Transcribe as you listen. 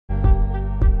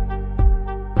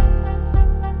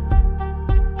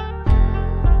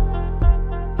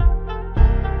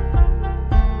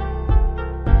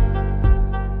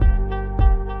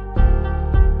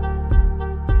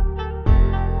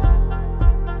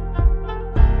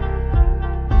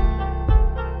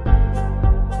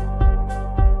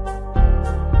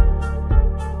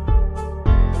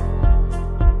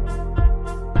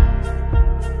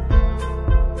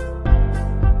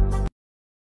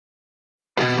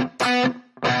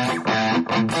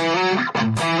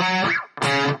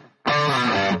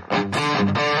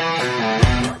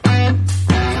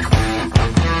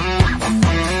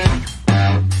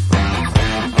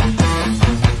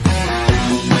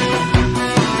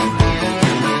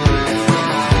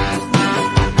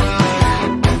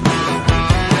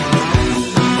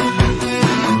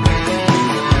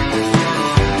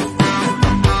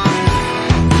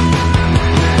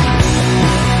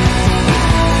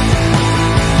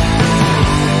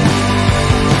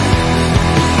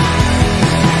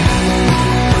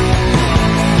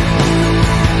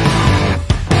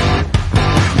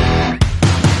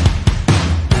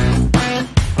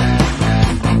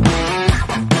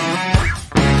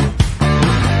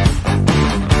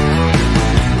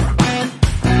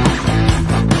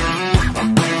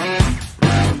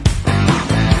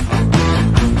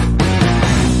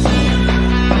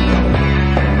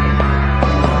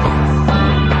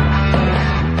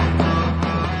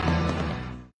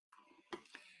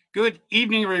Good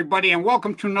evening, everybody, and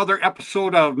welcome to another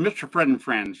episode of Mr. Fred and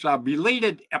Friends. A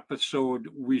belated episode,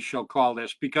 we shall call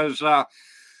this, because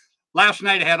last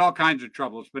night I had all kinds of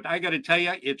troubles, but I got to tell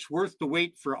you, it's worth the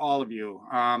wait for all of you.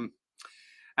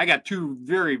 I got two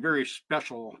very, very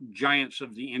special giants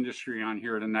of the industry on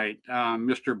here tonight,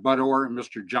 Mr. Bud Orr and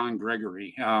Mr. John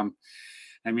Gregory. I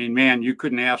mean, man, you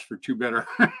couldn't ask for two better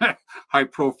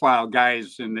high-profile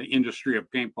guys in the industry of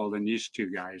paintball than these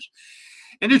two guys.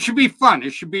 And it should be fun.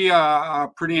 It should be a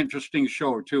pretty interesting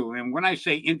show, too. And when I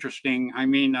say interesting, I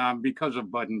mean because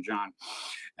of Bud and John.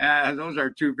 Those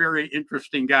are two very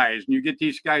interesting guys. And you get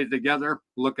these guys together,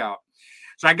 look out.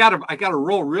 So I gotta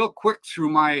roll real quick through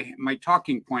my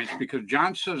talking points because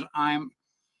John says I'm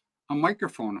a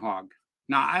microphone hog.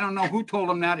 Now, I don't know who told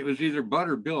him that. It was either Bud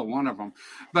or Bill, one of them.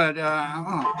 But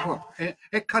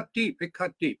it cut deep. It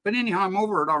cut deep. But anyhow, I'm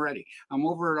over it already.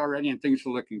 And things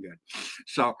are looking good.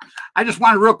 So I just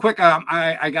wanted real quick,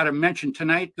 I got to mention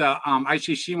tonight the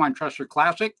ICC One Trusser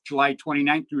Classic, July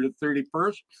 29th through the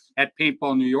 31st at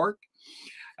Paintball, New York.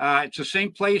 It's the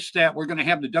same place that we're going to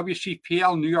have the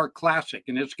WCPL New York Classic,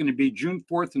 and it's going to be June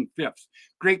 4th and 5th.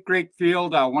 Great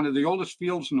field, one of the oldest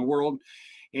fields in the world.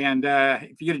 And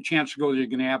if you get a chance to go there, you're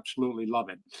going to absolutely love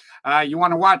it. You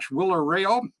want to watch Will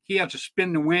Arreo? He has a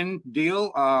spin to win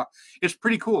deal. It's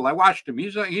pretty cool. I watched him.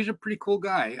 He's a pretty cool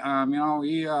guy.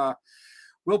 He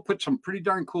will put some pretty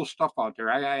darn cool stuff out there.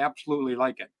 I absolutely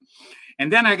like it.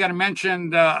 And then I got to mention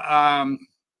the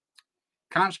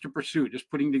Constant Pursuit is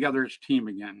putting together its team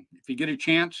again. If you get a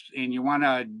chance and you want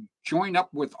to join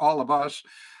up with all of us,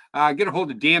 get a hold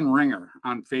of Dan Ringer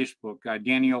on Facebook.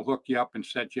 Danny will hook you up and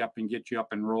set you up and get you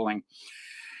up and rolling.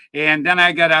 And then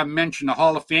I got to mention the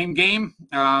Hall of Fame game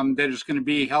that is going to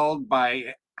be held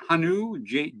by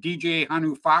DJ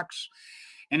Hanu Fox.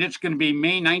 And it's going to be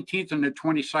May 19th and the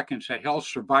 22nd at Hell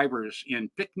Survivors in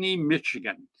Pinckney,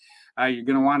 Michigan. You're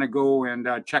going to want to go and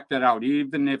check that out.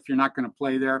 Even if you're not going to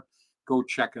play there, go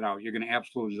check it out. You're going to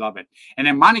absolutely love it. And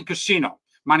then Monte Casino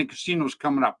is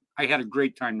coming up. I had a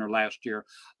great time there last year.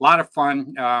 A lot of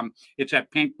fun. It's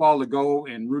at Paintball to Go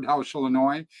in Root House,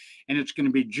 Illinois. And it's going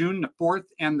to be June the 4th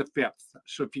and the 5th.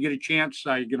 So if you get a chance,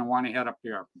 you're going to want to head up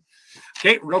there.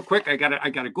 Okay, real quick, I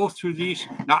gotta go through these.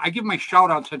 Now, I give my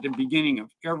shout-outs at the beginning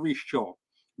of every show.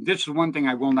 This is one thing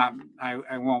I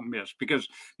won't miss because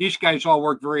these guys all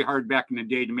worked very hard back in the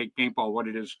day to make paintball what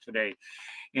it is today.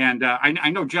 And I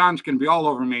know John's going to be all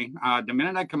over me. The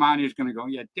minute I come on, he's going to go,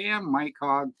 yeah, damn, Mike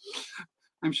Hogg.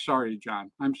 I'm sorry, John.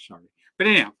 I'm sorry. But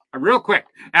anyhow, real quick,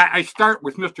 I start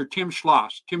with Mr. Tim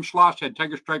Schloss. Tim Schloss had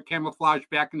Tiger Stripe camouflage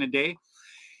back in the day.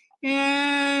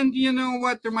 And you know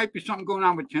what? There might be something going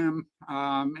on with Tim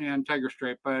and Tiger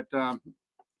Stripe, but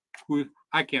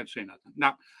I can't say nothing.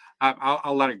 No.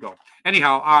 I'll let it go.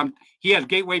 Anyhow, he has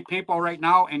Gateway Paintball right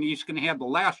now, and he's going to have the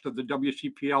last of the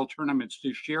WCPL tournaments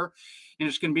this year. And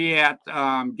it's going to be at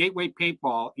Gateway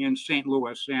Paintball in St.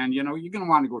 Louis. And, you're going to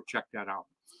want to go check that out.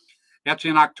 That's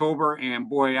in October. And,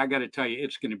 boy, I got to tell you,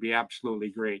 it's going to be absolutely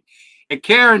great. And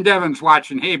Karen Devon's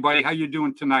watching. Hey, buddy, how you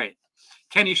doing tonight?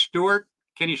 Kenny Stewart,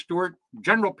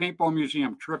 General Paintball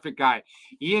Museum, terrific guy.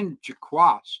 Ian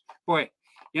Jaquas. Boy,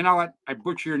 you know what? I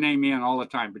butcher your name, Ian, all the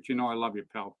time, but I love you,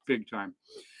 pal, big time.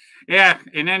 Yeah,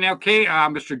 and then, okay,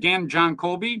 Mr. Dan John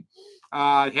Colby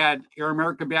had Air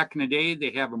America back in the day. They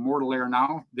have Immortal Air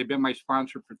now. They've been my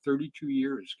sponsor for 32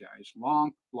 years, guys.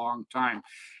 Long time.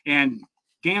 And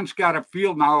Dan's got a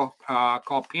field now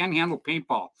called Panhandle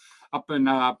Paintball up in,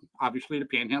 obviously, the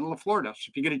Panhandle of Florida. So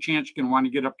if you get a chance, you're going to want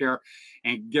to get up there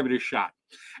and give it a shot.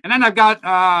 And then I've got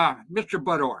Mr.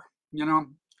 Bud Orr,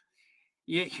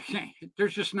 Yeah,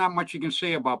 there's just not much you can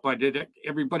say about Bud.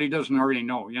 Everybody doesn't already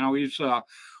know. He's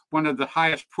one of the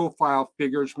highest profile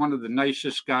figures, one of the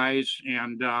nicest guys,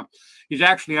 and he's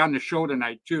actually on the show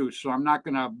tonight too. So I'm not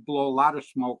going to blow a lot of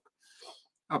smoke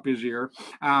up his ear.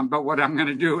 But what I'm going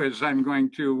to do is I'm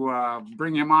going to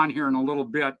bring him on here in a little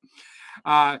bit.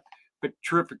 But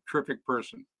terrific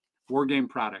person. War Game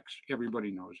Products.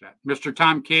 Everybody knows that. Mr.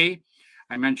 Tom K.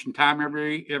 I mention Tom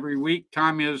every week.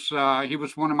 Tom is he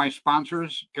was one of my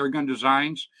sponsors, Airgun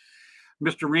Designs.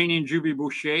 Mr. Rainey and Juby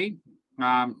Boucher,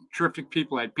 terrific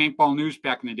people at Paintball News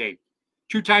back in the day.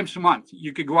 2 times a month,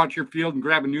 you could go out to your field and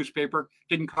grab a newspaper.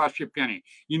 Didn't cost you a penny.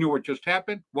 You knew what just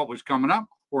happened, what was coming up,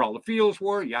 where all the fields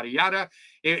were, yada, yada.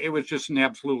 It was just an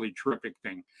absolutely terrific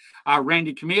thing.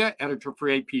 Randy Camilla, editor for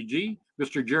APG.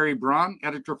 Mr. Jerry Braun,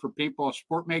 editor for Paintball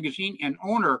Sport Magazine and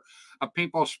owner of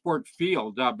Paintball Sport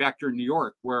Field back there in New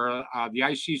York, where the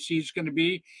ICC is going to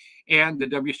be and the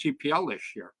WCPL this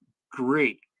year.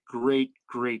 Great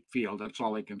field. That's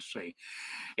all I can say.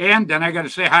 And then I got to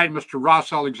say hi to Mr.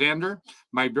 Ross Alexander,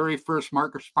 my very first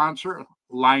marker sponsor.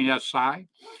 Line SI.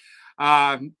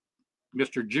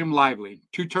 Mr. Jim Lively.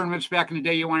 2 tournaments back in the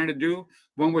day you wanted to do.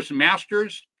 One was the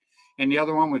Masters, and the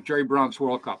other one was Jerry Brown's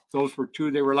World Cup. Those were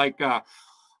 2. They were like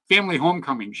family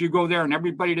homecomings. You go there, and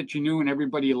everybody that you knew and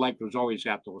everybody you liked was always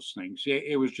at those things.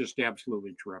 It was just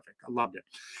absolutely terrific. I loved it.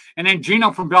 And then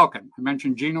Gino from Belkin. I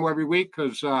mention Gino every week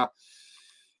because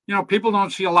people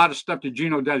don't see a lot of stuff that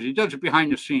Gino does. He does it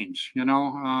behind the scenes,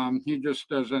 He just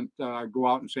doesn't go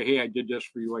out and say, hey, I did this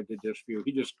for you. I did this for you.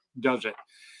 He just does it.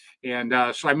 And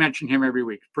so I mention him every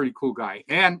week. Pretty cool guy.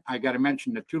 And I got to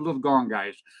mention the 2 little Gong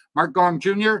guys, Mark Gong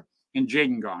Jr. and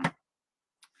Jaden Gong.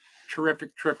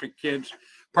 Terrific, terrific kids.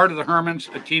 Part of the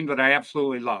Hermans, a team that I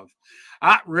absolutely love.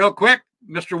 Real quick,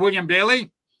 Mr. William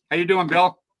Bailey. How you doing,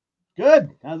 Bill? Good.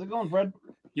 How's it going, Fred?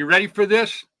 You ready for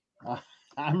this?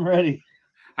 I'm ready.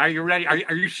 Are you ready?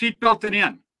 Are you seatbelted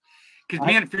in? Because,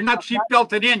 man, if you're not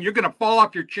seatbelted in, you're going to fall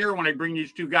off your chair when I bring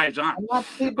these 2 guys on. I'm not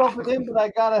seatbelted in, but I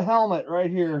got a helmet right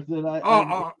here.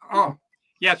 Oh.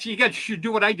 Yeah, so you guys should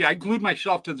do what I did. I glued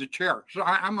myself to the chair. So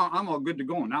I'm all good to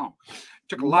go now.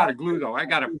 Took a lot of glue, though. I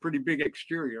got a pretty big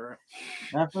exterior.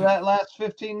 After that last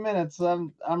 15 minutes,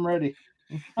 I'm ready.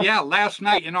 Yeah, last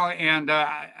night, and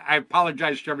I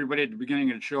apologize to everybody at the beginning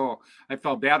of the show. I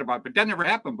felt bad about it, but that never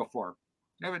happened before.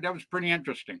 That was pretty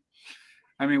interesting.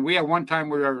 I mean, we had one time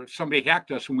where somebody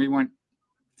hacked us and we went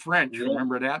French. Yeah.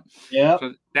 Remember that? Yeah.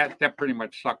 So that pretty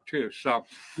much sucked too. So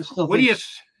what do you?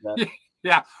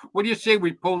 Yeah. What do you say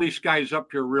we pull these guys up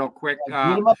here real quick? Get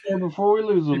them up there before we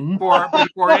lose them.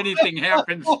 Before anything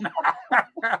happens.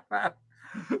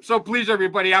 So please,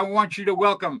 everybody, I want you to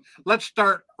welcome. Let's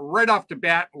start right off the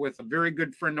bat with a very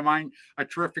good friend of mine, a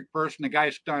terrific person. The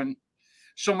guy's done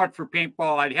so much for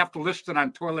paintball. I'd have to list it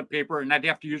on toilet paper, and I'd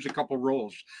have to use a couple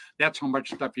rolls. That's how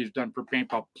much stuff he's done for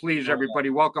paintball. Please, everybody,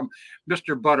 welcome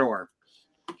Mr. Bud Orr.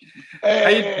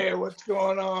 Hey, what's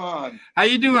going on? How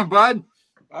you doing, Bud?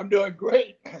 I'm doing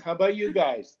great. How about you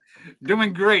guys?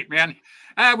 Doing great, man.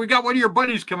 We got one of your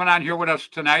buddies coming on here with us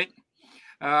tonight.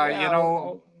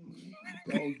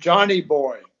 Johnny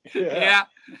boy.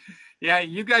 Yeah,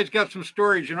 you guys got some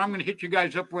stories, I'm going to hit you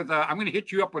guys up with. I'm going to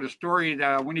hit you up with a story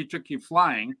when he took you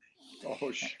flying.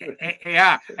 Oh, sure.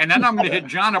 Yeah, and then I'm going to hit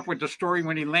John up with the story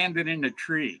when he landed in a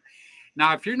tree.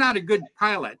 Now, if you're not a good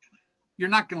pilot, you're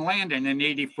not going to land in an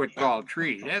 80-foot tall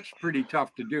tree. That's pretty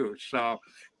tough to do. So,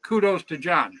 kudos to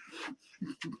John.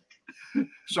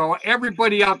 So,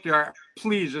 everybody out there,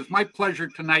 please, it's my pleasure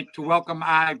tonight to welcome.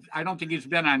 I don't think he's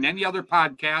been on any other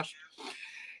podcast.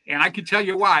 And I can tell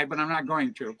you why, but I'm not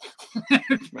going to.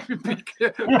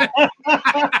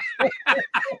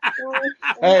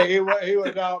 Hey, he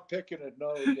was out picking a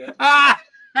nose.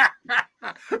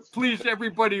 Please,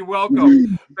 everybody,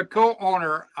 welcome the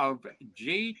co-owner of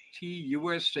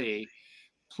JTUSA.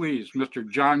 Please, Mr.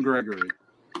 John Gregory.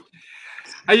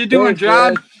 How you doing,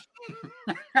 John?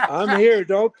 I'm here.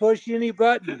 Don't push any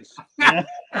buttons.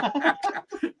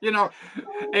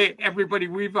 Hey, everybody,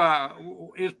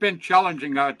 it's been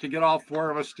challenging to get all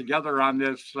 4 of us together on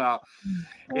this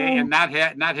and not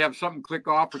have something click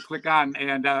off or click on.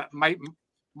 And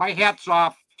my hat's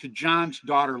off to John's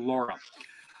daughter, Laura.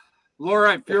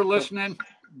 Laura, if you're listening,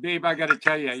 babe, I got to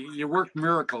tell you, you work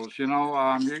miracles.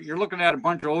 You're looking at a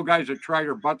bunch of old guys that try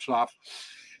their butts off.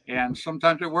 And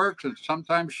sometimes it works, and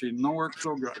sometimes she don't work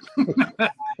so good.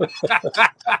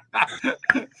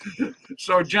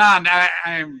 So, John,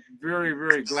 I'm very,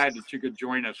 very glad that you could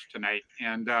join us tonight.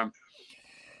 And,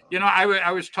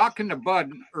 I was talking to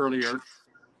Bud earlier,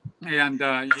 and,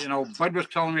 Bud was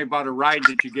telling me about a ride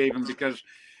that you gave him because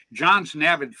John's an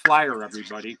avid flyer,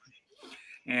 everybody.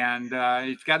 And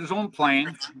he's got his own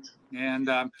plane. And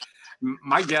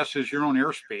my guess is your own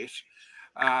airspace.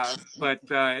 But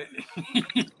there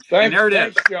it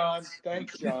is.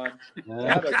 Thanks, John.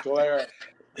 What a glare.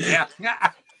 Yeah.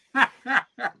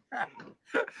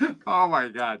 Oh my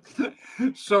God.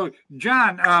 So,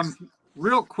 John,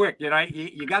 real quick,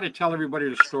 you got to tell everybody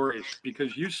the stories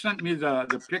because you sent me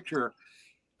the picture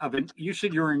of it. You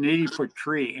said you were in an 80-foot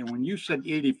tree, and when you said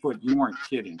 80 foot, you weren't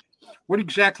kidding. What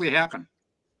exactly happened?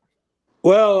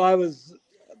 Well, I was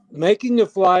making a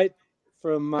flight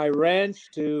from my ranch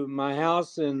to my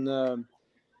house in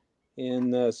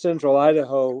central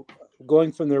Idaho,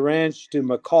 going from the ranch to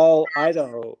McCall,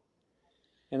 Idaho.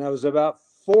 And I was about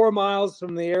 4 miles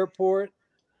from the airport,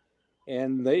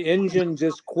 and the engine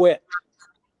just quit.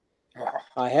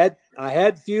 I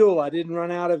had fuel. I didn't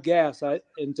run out of gas.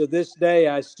 And to this day,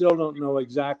 I still don't know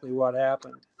exactly what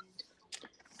happened.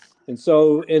 And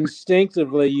so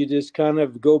instinctively, you just kind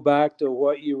of go back to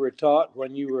what you were taught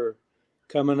when you were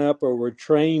coming up or were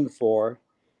trained for.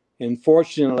 And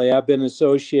fortunately, I've been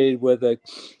associated with a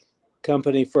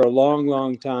company for a long,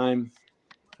 long time.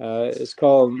 It's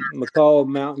called McCall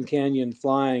Mountain Canyon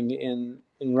Flying,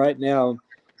 and right now,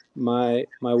 my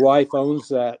wife owns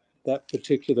that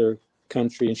particular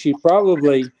country, and she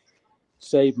probably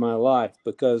saved my life,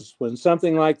 because when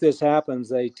something like this happens,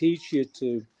 they teach you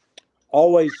to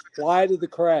always fly to the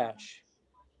crash,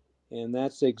 and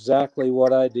that's exactly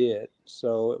what I did.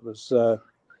 So it was.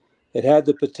 It had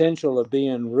the potential of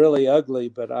being really ugly,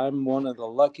 but I'm one of the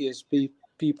luckiest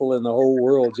people in the whole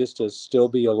world just to still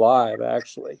be alive,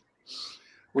 actually.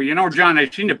 Well, you know, John, I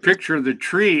seen a picture of the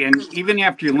tree, and even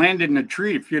after you landed in the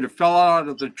tree, if you'd have fell out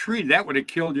of the tree, that would have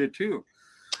killed you too.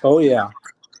 Oh yeah,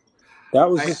 that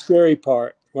was the I, scary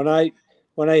part. When I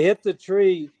hit the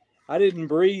tree, I didn't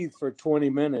breathe for 20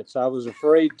 minutes. I was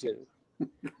afraid to.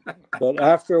 But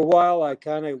after a while, I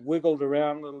kind of wiggled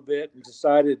around a little bit and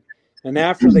decided. And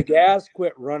after the gas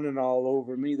quit running all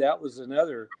over me, that was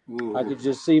another. I could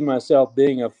just see myself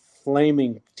being a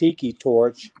flaming tiki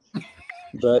torch.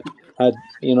 But I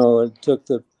took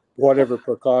the whatever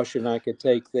precaution I could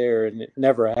take there, and it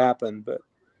never happened. But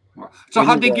so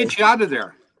how'd they anyway. get you out of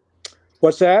there?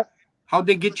 What's that? How'd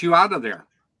they get you out of there?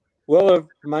 Well,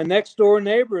 my next door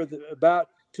neighbor, about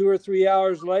 2 or 3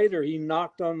 hours later, he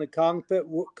knocked on the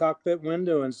cockpit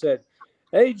window and said,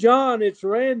 "Hey, John, it's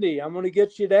Randy. I'm going to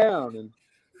get you down." And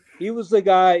he was the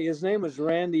guy. His name was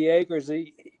Randy Akers.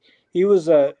 He was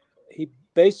he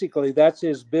basically, that's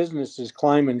his business, is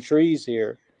climbing trees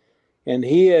here. And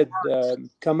he had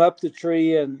come up the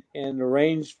tree and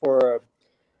arranged for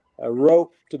a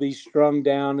rope to be strung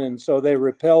down, and so they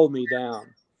rappelled me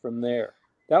down from there.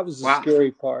 That was the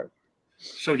scary part.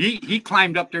 So he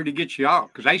climbed up there to get you out,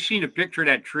 because I seen a picture of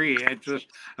that tree. I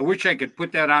wish I could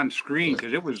put that on screen,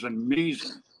 because it was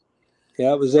amazing.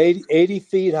 Yeah, it was 80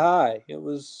 feet high. It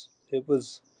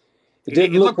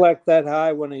didn't look like that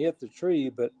high when I hit the tree,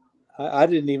 but I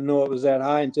didn't even know it was that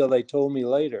high until they told me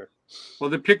later. Well,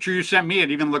 the picture you sent me,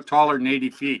 it even looked taller than 80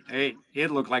 feet. Hey,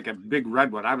 it looked like a big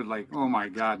redwood. I was like, oh my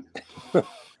God.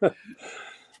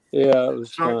 Yeah, it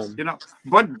was fun. You know,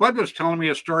 Bud was telling me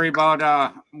a story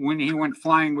about when he went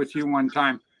flying with you one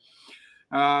time.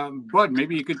 Bud,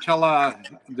 maybe you could tell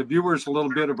the viewers a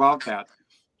little bit about that.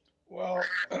 Well,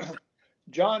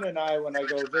 John and I, when I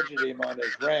go visit him on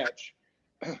his ranch,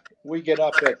 we get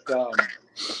up at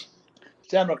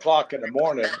 7 o'clock in the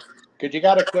morning, because you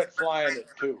got to quit flying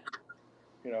at 2,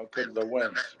 because of the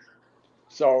winds.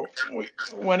 So we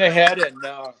went ahead and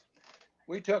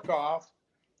we took off.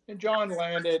 And John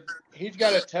landed. He's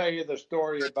got to tell you the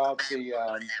story about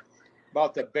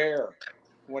the bear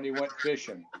when he went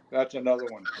fishing. That's another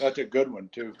one. That's a good one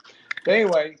too. But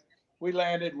anyway, we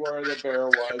landed where the bear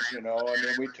was, and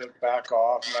then we took back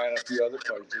off and landed a few other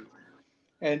places.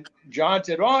 And John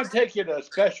said, "Oh, I'll take you to a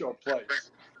special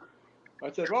place."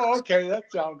 I said, "Oh, okay,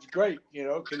 that sounds great,"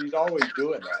 because he's always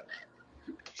doing that.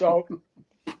 So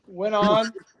went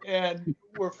on, and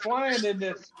we're flying in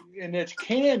this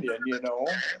canyon,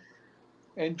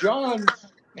 and John's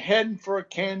heading for a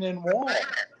canyon wall.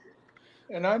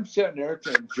 And I'm sitting there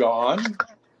saying, "John,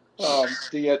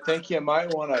 do you think you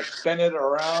might want to spin it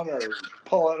around or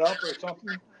pull it up or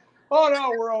something?" "Oh,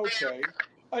 no, we're okay."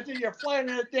 I said, "You're flying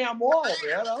in a damn wall,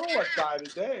 man. I don't want to die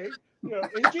today." He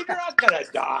said, "You're not going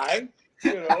to die."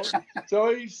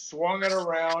 So he swung it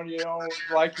around,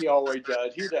 like he always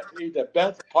does. He's the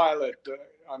best pilot,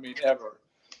 ever.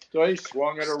 So he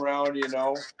swung it around,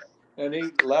 and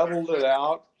he leveled it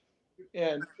out,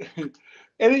 and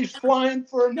he's flying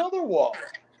for another wall.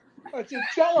 I said,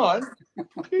 "John,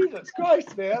 Jesus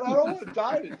Christ, man, I don't want to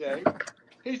die today."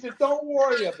 He said, "Don't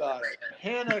worry about it.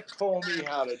 Hannah told me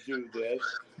how to do this."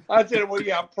 I said, "Well,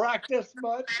 you practice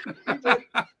much?" He said,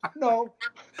 "No."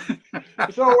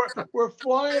 So we're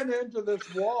flying into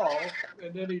this wall,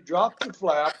 and then he dropped the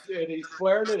flap, and he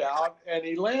flared it out, and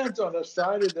he lands on the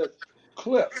side of the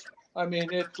cliff.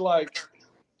 It's like,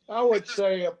 I would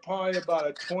say probably about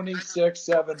a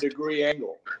 26-7 degree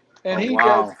angle. And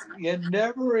you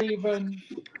never even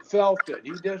felt it.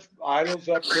 He just idles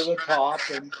up to the top,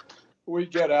 and we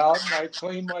get out, and I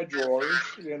clean my drawers,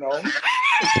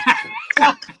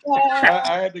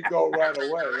 I had to go right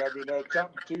away. There's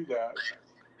something to that.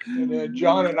 And then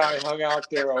John and I hung out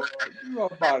there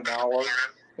about an hour,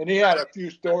 and he had a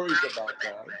few stories about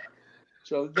that.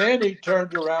 So then he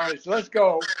turned around, he said, "Let's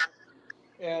go."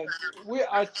 And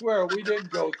I swear, we didn't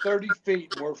go 30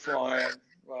 feet, and we're flying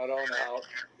right on out,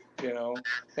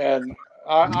 and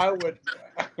I would.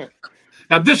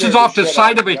 Now, this is off the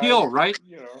side of a hill, right?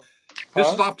 This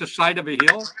is off the side of a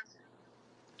hill?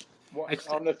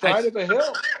 On the side of a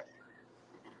hill.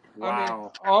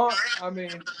 Wow.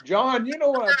 John, you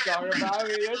know what I'm talking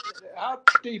about. How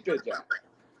steep is that?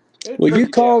 Well, you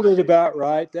called it about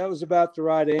right. That was about the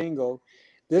right angle.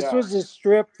 This was a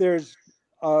strip. There's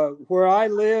where I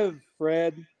live,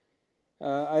 Fred.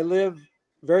 I live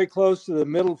very close to the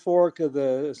middle fork of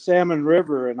the Salmon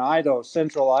River in Idaho,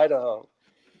 central Idaho.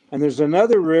 And there's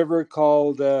another river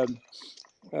called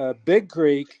Big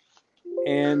Creek,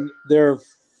 and there are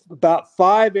about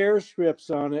 5 airstrips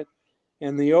on it.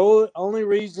 And the only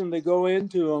reason to go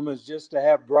into them is just to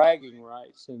have bragging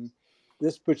rights. And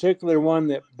this particular one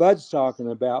that Bud's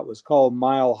talking about was called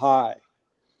Mile High.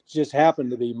 It just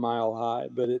happened to be Mile High,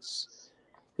 but it's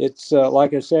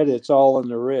like I said, it's all on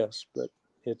the wrist, but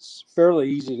it's fairly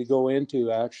easy to go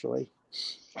into, actually.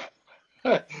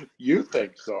 You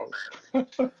think so? A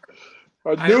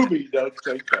newbie does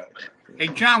think that. Hey,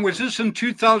 John, was this in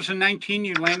 2019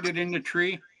 you landed in the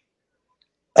tree?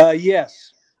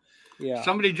 Yes. Yeah.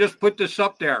 Somebody just put this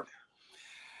up there.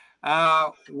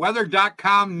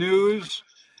 Weather.com news,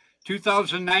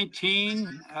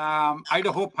 2019,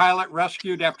 Idaho pilot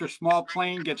rescued after small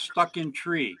plane gets stuck in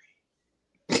tree.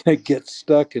 Gets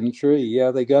stuck in tree.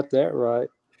 Yeah, they got that right.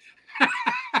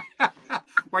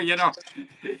 Well, you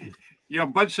know,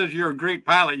 Bud says you're a great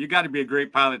pilot. You got to be a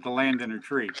great pilot to land in a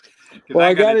tree. Well,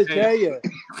 I got to tell you,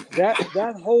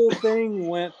 that whole thing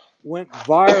went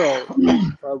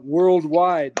viral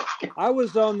worldwide. I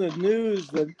was on the news,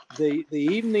 the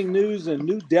evening news in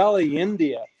New Delhi,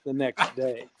 India, the next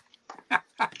day.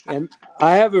 And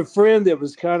I have a friend that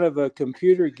was kind of a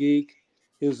computer geek.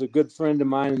 He was a good friend of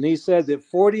mine, and he said that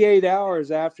 48 hours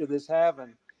after this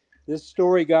happened, this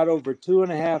story got over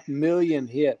 2.5 million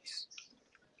hits.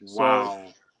 Wow.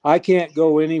 So I can't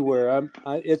go anywhere.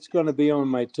 It's going to be on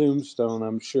my tombstone,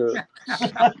 I'm sure.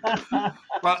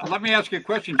 Well, let me ask you a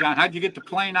question, John. How'd you get the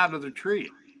plane out of the tree?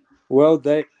 Well,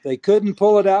 they couldn't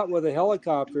pull it out with a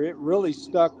helicopter. It really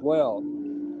stuck well.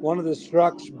 One of the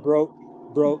struts broke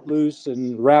loose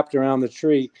and wrapped around the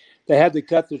tree. They had to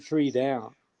cut the tree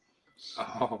down.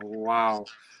 Oh, wow.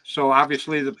 So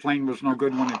obviously the plane was no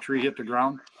good when the tree hit the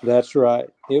ground? That's right.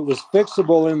 It was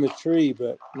fixable in the tree,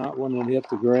 but not when it hit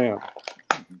the ground.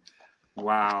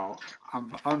 Wow.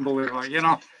 Unbelievable. You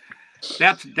know,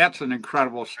 that's an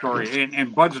incredible story.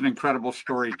 And Bud's an incredible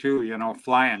story too, you know,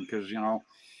 flying, because, you know,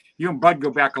 you and Bud go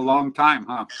back a long time,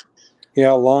 huh?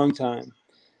 Yeah, a long time.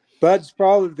 Bud's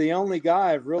probably the only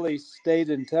guy I've really stayed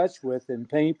in touch with in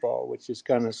paintball, which is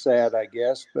kind of sad, I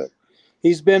guess. But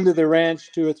he's been to the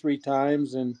ranch 2 or 3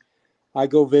 times, and I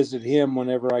go visit him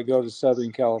whenever I go to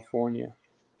Southern California.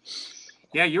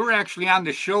 Yeah, you were actually on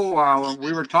the show.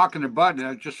 We were talking to Bud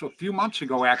just a few months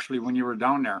ago, actually, when you were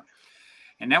down there.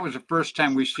 And that was the first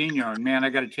time we seen you. And, man,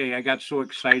 I got to tell you, I got so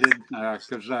excited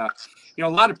because, you know, a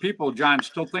lot of people, John,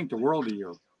 still think the world of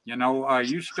you. You know,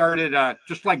 you started,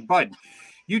 just like Bud,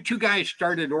 you two guys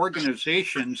started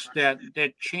organizations that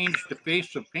changed the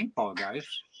face of paintball, guys.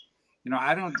 You know,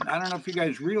 I don't know if you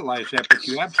guys realize that, but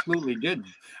you absolutely did.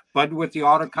 Bud with the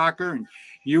autococker, and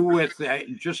you with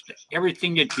just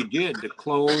everything that you did, the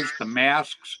clothes, the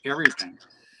masks, everything.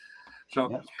 So,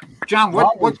 yep. John,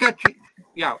 what got you?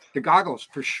 Yeah, the goggles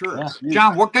for sure. Yeah,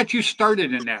 John, what got you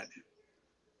started in that?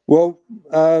 Well,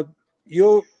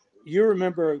 you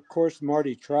remember, of course,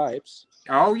 Marty Tripes.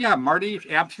 Oh yeah, Marty,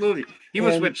 absolutely. He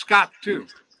was with Scott too.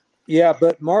 Yeah,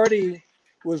 but Marty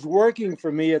was working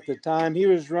for me at the time. He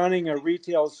was running a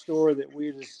retail store that we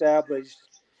had established.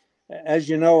 As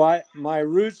you know, my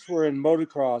roots were in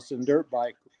motocross and dirt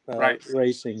bike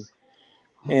racing.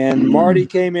 And Marty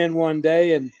came in one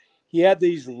day and he had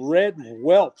these red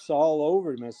whelps all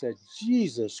over him. I said,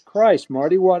 Jesus Christ,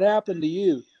 Marty, what happened to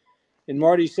you? And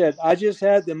Marty said, I just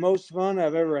had the most fun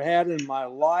I've ever had in my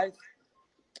life,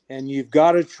 and you've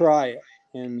got to try it.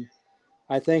 And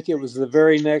I think it was the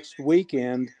very next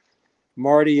weekend,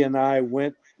 Marty and I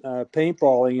went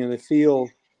paintballing in a field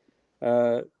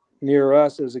near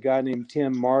us. There's a guy named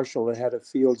Tim Marshall that had a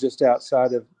field just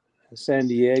outside of San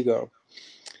Diego.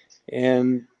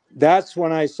 And that's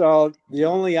when I saw the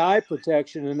only eye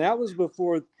protection, and that was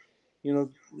before, you know,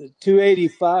 the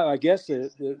 285. I guess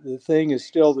the thing is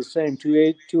still the same.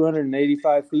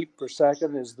 285 feet per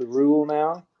second is the rule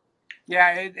now.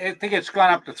 Yeah, I think it's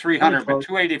gone up to 300, but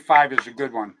 285 is a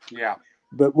good one. Yeah.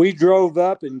 But we drove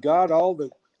up and got all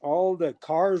the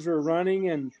cars were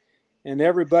running, and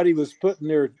everybody was putting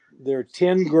their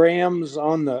 10 grams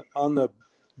on the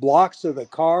blocks of the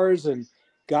cars, and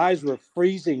guys were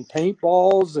freezing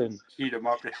paintballs and heat them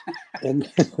up. And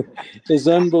it's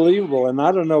unbelievable. And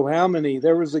I don't know how many.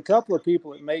 There was a couple of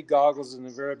people that made goggles in the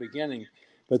very beginning,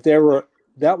 but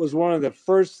that was one of the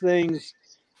first things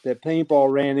that paintball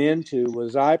ran into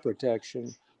was eye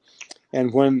protection.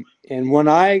 And when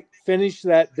I finished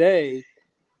that day,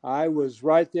 I was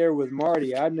right there with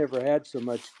Marty. I've never had so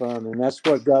much fun, and that's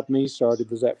what got me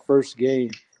started, was that first game.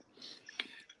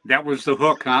 That was the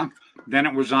hook, huh? Then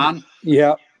it was on.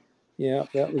 Yeah,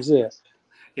 that was it.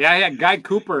 Yeah, I had Guy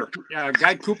Cooper.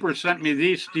 Guy Cooper sent me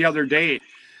these the other day.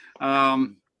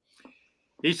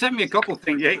 He sent me a couple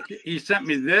things. He sent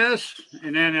me this,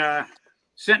 and then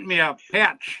sent me a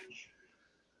patch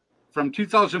from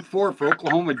 2004 for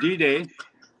Oklahoma D-Day.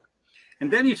 And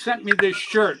then he sent me this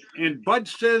shirt. And Bud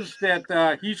says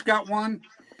that he's got one,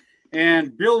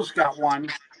 and Bill's got one.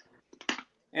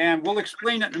 And we'll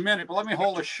explain it in a minute, but let me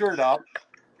hold the shirt up.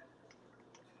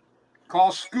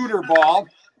 Called Scooter Ball.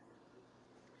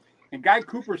 And Guy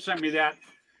Cooper sent me that.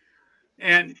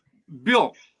 And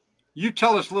Bill, you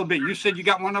tell us a little bit. You said you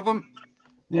got one of them?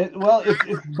 Well,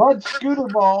 it's Bud's scooter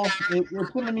ball. It's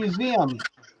in the museum.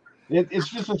 It's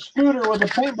just a scooter with a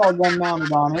paintball gun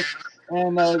mounted on it.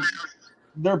 And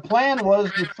their plan was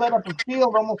to set up a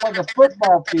field almost like a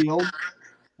football field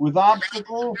with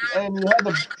obstacles, and you had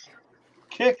to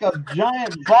kick a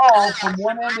giant ball from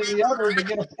one end to the other to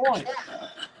get a point.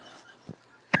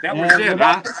 That was it,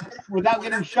 huh? Without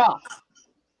getting shot.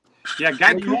 Yeah,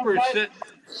 Guy Cooper said.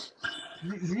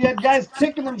 You had guys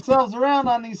kicking themselves around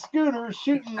on these scooters,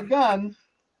 shooting the gun,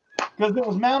 because it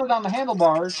was mounted on the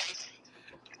handlebars.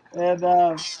 And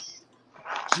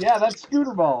yeah, that's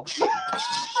scooter ball.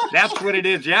 That's what it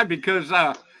is, yeah, because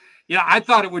yeah, I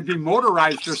thought it would be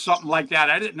motorized or something like that.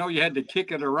 I didn't know you had to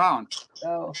kick it around.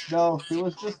 No, it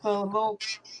was just a little,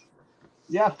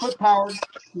 yeah, foot powered.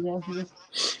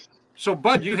 So,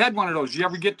 Bud, you had one of those. Did you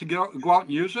ever get to go out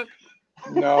and use it?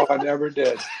 No, I never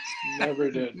did. Never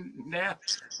did. Yeah.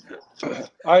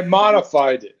 I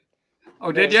modified it.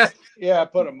 Oh, did you? Yeah, I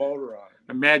put a motor on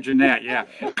it. Imagine that, yeah.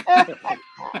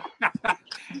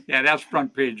 Yeah, that's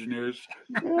front page news.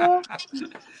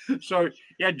 So,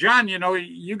 yeah, John, you know,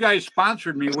 you guys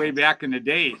sponsored me way back in the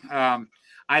day.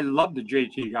 I love the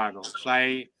JT goggles.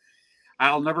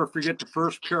 I'll never forget the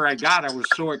first pair I got. I was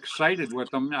so excited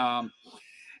with them.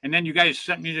 And then you guys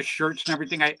sent me the shirts and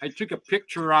everything. I took a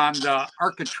picture on the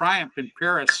Arc of Triumph in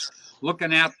Paris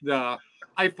looking at the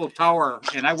Eiffel Tower,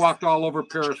 and I walked all over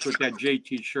Paris with that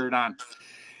JT shirt on.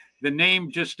 The name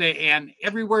just, and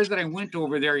everywhere that I went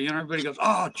over there, you know, everybody goes,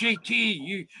 "Oh,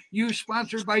 JT, you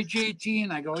sponsored by JT."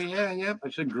 And I go, yeah.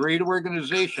 It's a great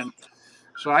organization.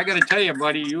 So I got to tell you,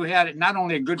 buddy, you had not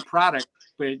only a good product,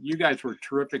 but you guys were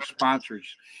terrific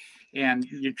sponsors. And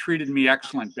you treated me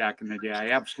excellent back in the day.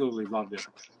 I absolutely loved it.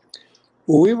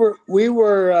 We were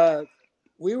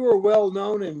well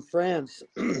known in France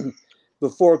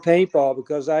before paintball,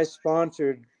 because I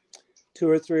sponsored 2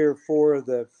 or 3 or 4 of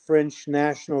the French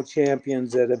national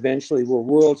champions that eventually were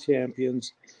world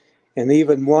champions, and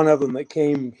even one of them that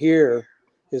came here,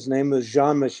 his name was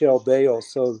Jean-Michel Bayle.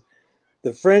 So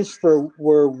the French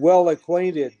were well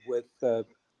acquainted with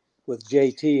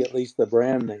JT, at least the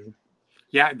brand name.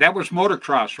 Yeah, that was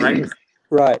motocross, right?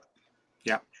 Right.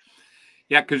 Yeah,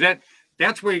 because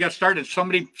that's where you got started.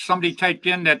 Somebody typed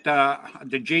in that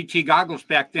the JT goggles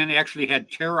back then actually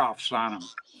had tear-offs on them.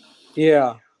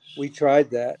 Yeah, we tried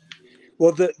that.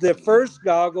 Well, the first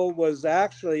goggle was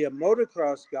actually a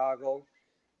motocross goggle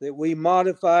that we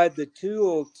modified the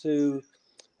tool to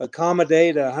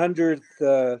accommodate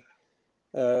 100th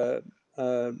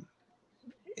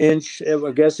inch.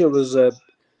 I guess it was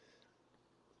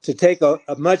to take a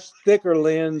much thicker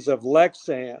lens of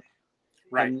Lexan.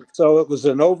 Right. And so it was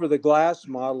an over-the-glass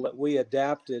model that we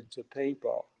adapted to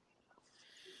paintball.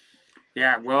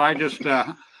 Yeah, well,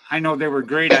 I know they were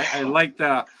great. I liked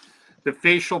the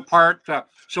facial part.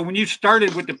 So when you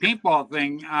started with the paintball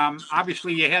thing,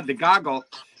 obviously you had the goggle.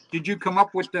 Did you come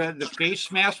up with the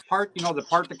face mask part, you know, the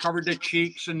part that covered the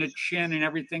cheeks and the chin and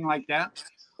everything like that?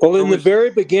 Well, in the very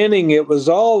beginning, it was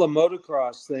all a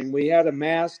motocross thing. We had a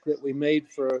mask that we made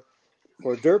for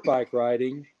dirt bike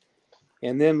riding.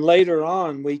 And then later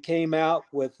on, we came out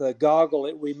with a goggle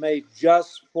that we made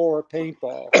just for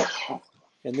paintball.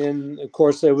 And then, of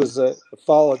course, there was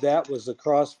followed that was a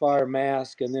crossfire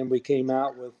mask. And then we came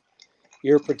out with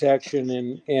ear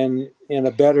protection and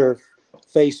a better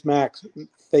face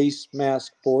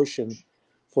mask portion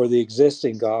for the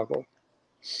existing goggle.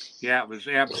 Yeah, it was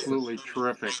absolutely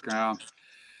terrific.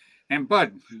 And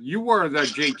Bud, you wore the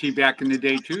JT back in the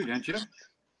day too, didn't you?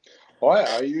 Oh,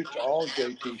 yeah, I used all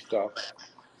JT stuff.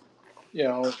 You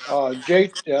know,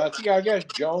 I guess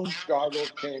Jones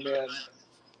goggles came in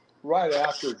right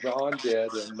after John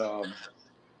did, and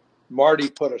Marty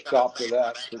put a stop to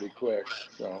that pretty quick.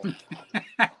 So,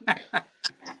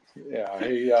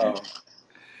 yeah,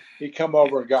 he come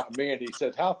over and got me, and he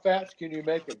said, "How fast can you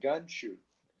make a gun shoot?"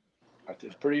 I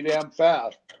said, "Pretty damn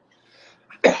fast."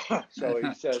 So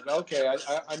he says, okay,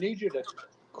 I need you to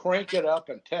crank it up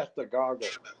and test the goggle.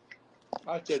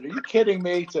 I said, are you kidding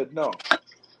me? He said, no.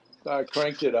 So I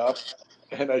cranked it up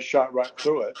and I shot right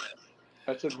through it.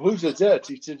 I said, whose is this?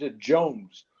 He said, it's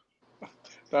Jones.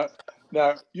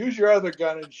 Now, use your other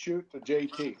gun and shoot the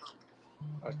JT.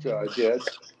 I said, I did.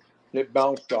 It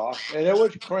bounced off and it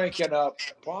was cranking up.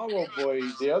 Probably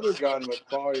the other gun was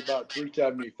probably about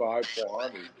 375,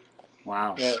 400.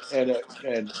 Wow.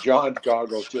 And John's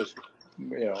goggles just,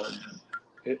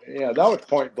 that was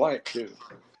point blank too.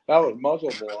 That was muzzle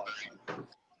velocity.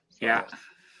 So, Yeah.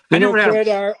 You know, Fred,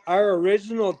 our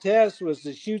original test was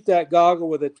to shoot that goggle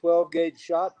with a 12-gauge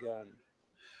shotgun.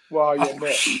 Well, you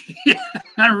missed.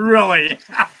 Really?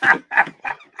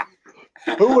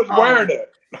 Who was wearing it?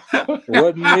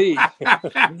 Wasn't me.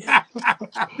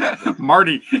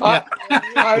 Marty.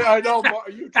 I know.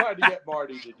 You tried to get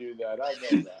Marty to do that. I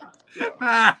know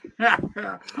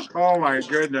that. Oh my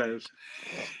goodness.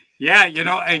 Yeah, you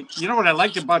know what I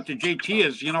liked about the JT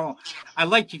is, I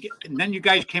liked and then you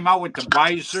guys came out with the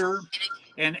visor,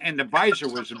 and the visor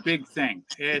was a big thing.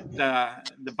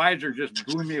 The visor just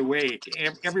blew me away.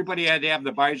 Everybody had to have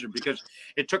the visor because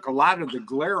it took a lot of the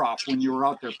glare off when you were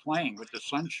out there playing with the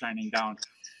sun shining down.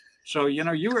 So,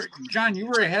 John, you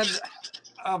were ahead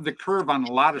of the curve on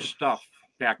a lot of stuff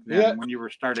back then when you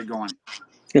were started going.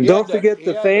 And don't forget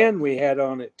the fan we had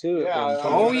on it too. Yeah.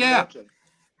 Oh yeah.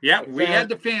 Yeah, we had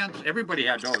the fans. Everybody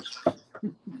had those.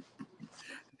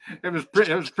 It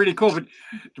was pretty cool. But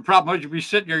the problem was you'd be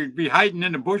sitting there, you'd be hiding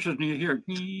in the bushes, and you hear.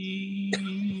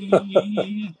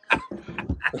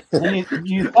 And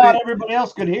you thought everybody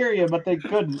else could hear you, but they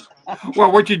couldn't.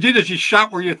 Well, what you did is you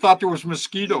shot where you thought there was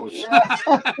mosquitoes.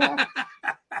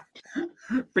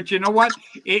 But you know what?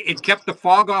 It kept the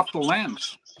fog off the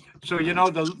lens. So,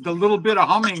 the little bit of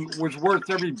humming was worth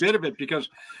every bit of it because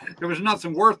there was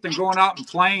nothing worse than going out and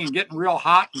playing and getting real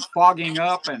hot and fogging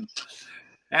up, and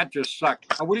that just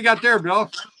sucked. What do you got there, Bill?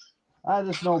 I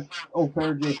just know old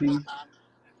pair of JPs.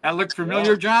 That look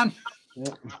familiar, John?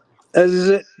 Yeah.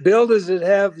 Bill, does it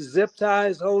have zip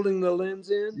ties holding the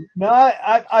lens in? No,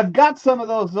 I've got some of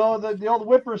those, though. The old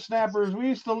whippersnappers, we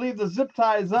used to leave the zip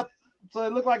ties up so they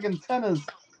look like antennas.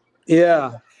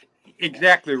 Yeah.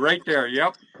 Exactly, right there.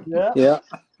 Yep. Yeah.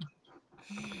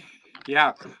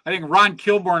 Yeah. I think Ron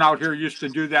Kilborn out here used to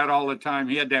do that all the time.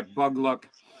 He had that bug look.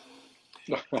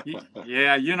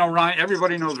 Yeah, Ron.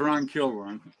 Everybody knows Ron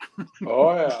Kilborn.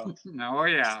 Oh yeah. Oh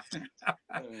yeah.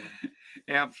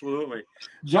 Absolutely.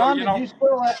 John,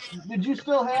 did you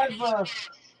still have?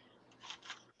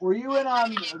 Were you in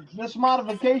on this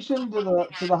modification to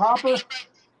the hopper?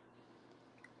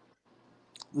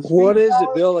 What is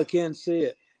it, Bill? I can't see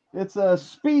it. It's a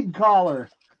speed collar.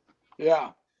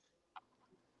 Yeah.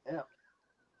 Yeah.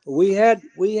 We had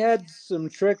some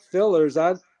trick fillers.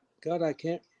 I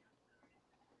can't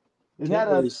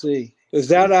really see. Is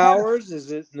that ours?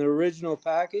 Is it an original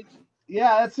package?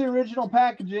 Yeah, that's the original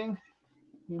packaging.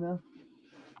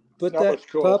 Put that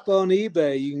pup on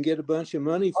eBay. You can get a bunch of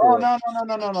money for it. No.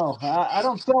 I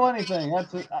don't sell anything.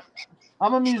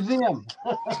 I'm a museum.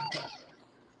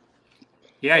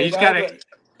 Yeah, he's got a.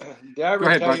 Did I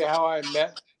ever tell you how I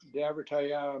met? Did I ever tell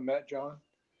you how I met John?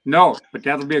 No, but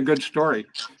that'll be a good story.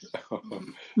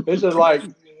 This is like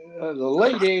the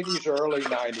late 80s or early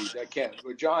 90s. I can't.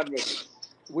 But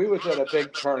we was at a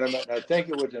big tournament, and I think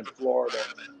it was in Florida.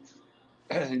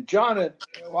 And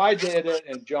I did it,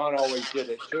 and John always did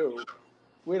it too.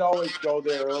 We'd always go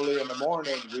there early in the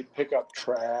morning. We'd pick up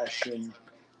trash and,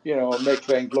 make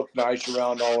things look nice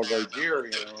around all of our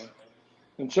gear,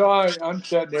 And so I'm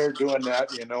sitting there doing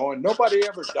that, and nobody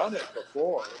ever done it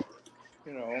before,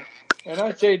 And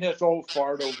I say this old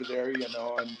fart over there,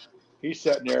 and he's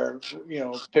sitting there,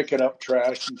 picking up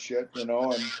trash and shit, and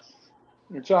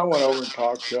so I went over and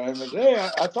talked to him and said, hey,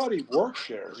 I thought he worked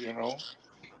there,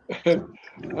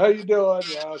 How you doing?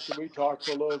 Yeah, so we talked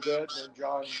for a little bit, and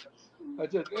John, I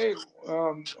said, hey,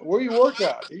 where you work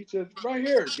at? He said, right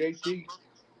here, JT.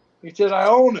 He said, I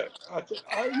own it. I said,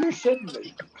 are you shitting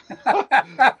me?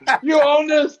 You own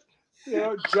this?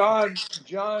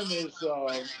 John is,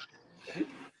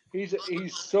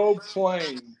 he's so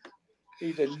plain.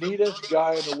 He's the neatest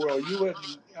guy in the world.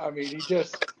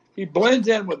 He blends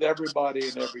in with everybody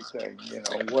and everything,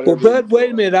 Well, Bud, wait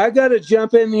a minute. I got to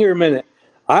jump in here a minute.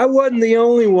 I wasn't the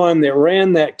only one that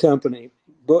ran that company.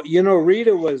 But,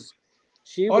 Rita was...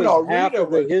 half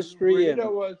of the history and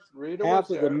half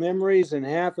of the memories and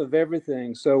half of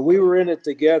everything. So we were in it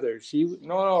together. She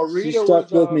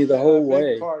stuck with me the whole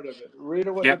way. Part of it.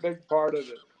 Rita was a big part of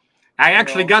it. I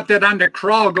actually got that on the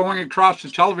crawl going across the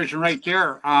television right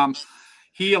there.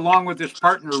 he, along with his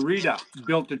partner Rita,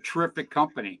 built a terrific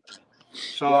company.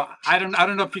 So Yeah. I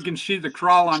don't know if you can see the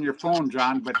crawl on your phone,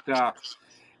 John, but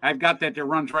I've got that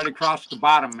runs right across the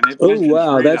bottom, and it Oh, mentions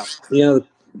wow. Rita. That's, the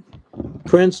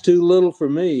print's too little for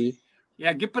me.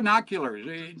 Yeah, get binoculars.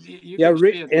 You Yeah, can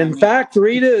see it. in fact,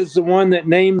 Rita is the one that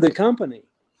named the company.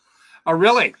 Oh,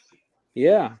 really?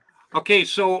 Yeah. Okay,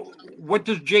 so what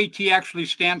does JT actually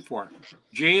stand for?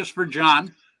 J is for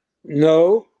John.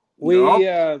 No,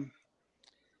 Nope.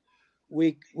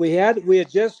 we had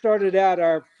just started out.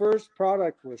 Our first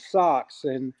product was socks,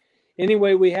 and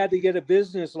anyway, we had to get a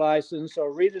business license. So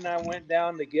Rita and I went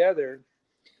down together,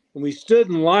 and we stood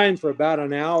in line for about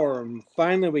an hour, and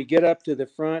finally we get up to the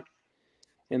front,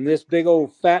 and this big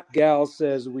old fat gal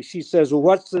says, she says, well,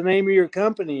 what's the name of your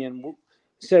company? And we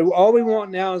said, well, all we want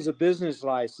now is a business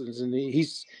license.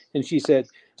 And she said,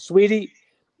 sweetie,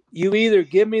 you either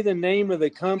give me the name of the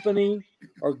company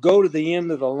or go to the end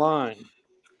of the line.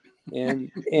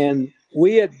 And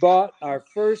we had bought our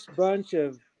first bunch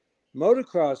of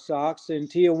motocross socks in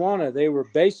Tijuana. They were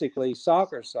basically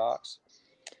soccer socks.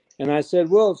 And I said,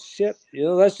 well, shit,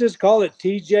 let's just call it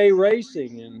TJ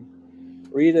Racing. And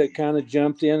Rita kind of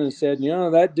jumped in and said,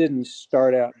 that didn't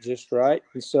start out just right.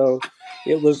 And so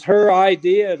it was her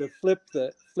idea to flip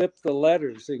the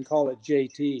letters and call it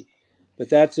JT. But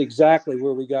that's exactly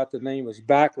where we got the name, was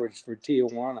backwards for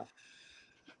Tijuana.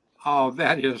 Oh,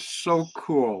 that is so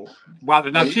cool. Wow.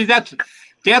 Now, see, that's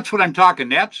what I'm talking.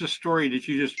 That's a story that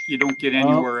you don't get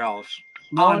anywhere else.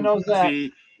 No one knows that.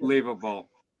 Unbelievable.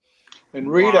 And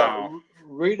Rita, Wow.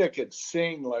 Rita could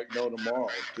sing like no tomorrow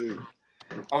too.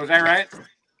 Oh, is that right?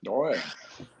 Oh yeah.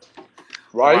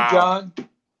 Right, Wow. John?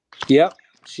 Yep,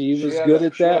 she was good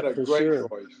at that for great sure.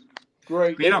 Voice.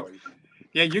 Great You know, voice.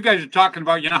 Yeah, you guys are talking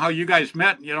about, how you guys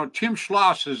met. Tim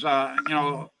Schloss is,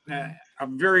 a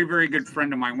very, very good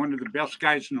friend of mine, one of the best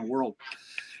guys in the world.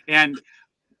 And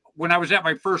when I was at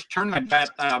my first tournament at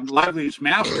Lively's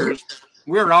Masters,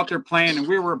 we were out there playing, and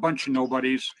we were a bunch of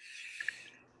nobodies.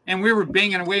 And we were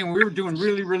banging away, and we were doing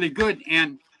really, really good.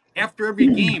 And after every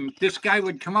game, this guy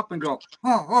would come up and go,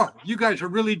 oh, you guys are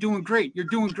really doing great. You're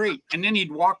doing great. And then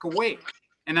he'd walk away.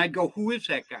 And I'd go, who is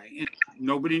that guy? And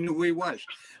nobody knew who he was.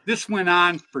 This went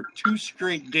on for 2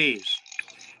 straight days.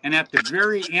 And at the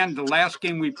very end, the last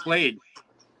game we played,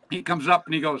 he comes up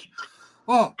and he goes,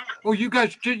 oh, you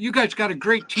guys got a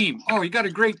great team. Oh, you got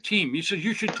a great team. He says,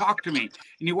 you should talk to me.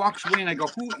 And he walks away, and I go,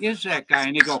 who is that guy?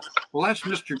 And they go, well, that's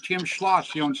Mr. Tim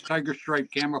Schloss. He owns Tiger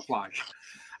Stripe Camouflage.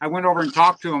 I went over and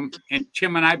talked to him, and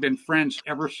Tim and I have been friends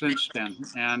ever since then.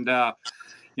 And, I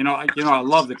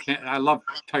love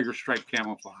Tiger Stripe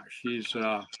Camouflage. He's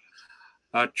a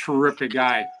terrific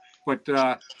guy. But,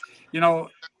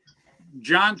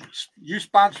 John, you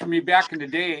sponsored me back in the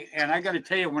day, and I got to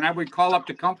tell you, when I would call up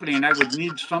the company and I would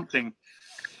need something,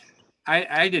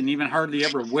 I didn't even hardly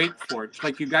ever wait for it. It's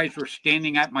like you guys were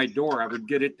standing at my door. I would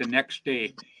get it the next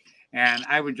day, and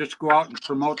I would just go out and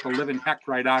promote the living heck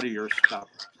right out of your stuff.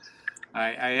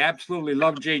 I absolutely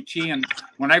love JT, and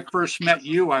when I first met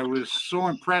you, I was so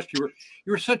impressed. You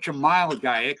were such a mild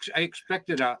guy. I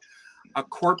expected a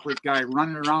corporate guy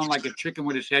running around like a chicken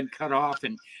with his head cut off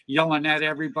and yelling at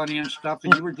everybody and stuff.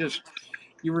 And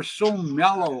you were so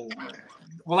mellow.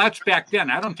 Well, that's back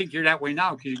then. I don't think you're that way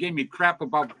now, because you gave me crap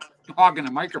about hogging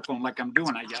a microphone like I'm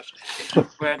doing, I guess.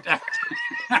 But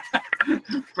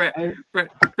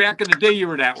but back in the day, you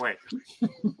were that way.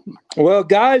 Well,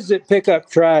 guys that pick up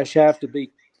trash have to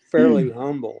be fairly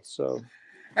humble. So.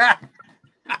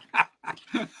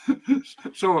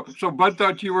 So Bud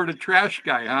thought you were the trash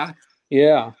guy, huh?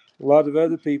 Yeah, a lot of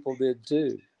other people did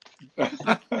too. Well,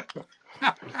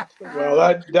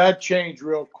 that changed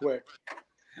real quick.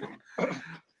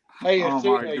 Hey,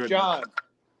 goodness. John,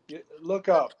 look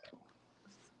up.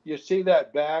 You see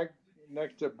that bag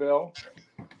next to Bill?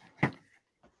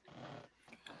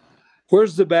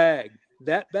 Where's the bag?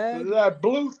 That bag? That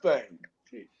blue thing.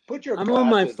 Put your. I'm on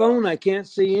my phone. I can't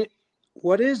see it.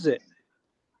 What is it?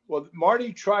 Well,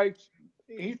 Marty tried.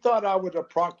 He thought I was a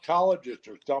proctologist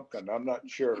or something. I'm not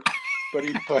sure, but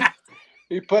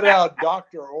he put out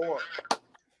Dr. Orr.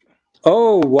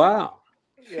 Oh wow!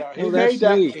 Yeah, he made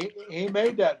that. He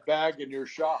made that bag in your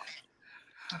shop.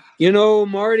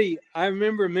 Marty, I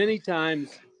remember many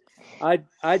times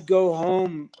I'd go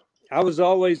home. I was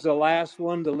always the last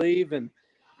one to leave, and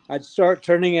I'd start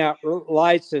turning out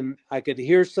lights, and I could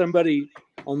hear somebody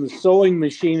on the sewing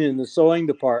machine in the sewing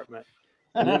department.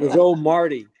 And it was old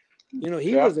Marty.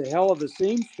 He was a hell of a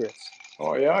seamstress.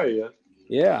 Oh yeah, he is.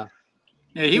 Yeah.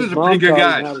 Yeah, he was a pretty good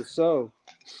guy. How to sew.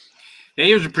 Yeah,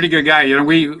 he was a pretty good guy.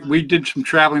 We did some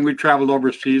traveling. We traveled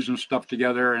overseas and stuff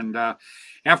together, and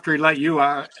after he left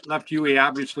you, he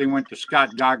obviously went to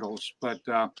Scott Goggles. But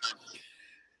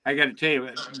I got to tell you,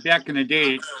 back in the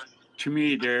day, to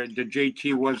me, the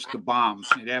JT was the bomb.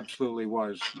 It absolutely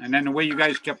was. And then the way you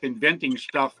guys kept inventing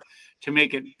stuff to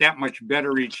make it that much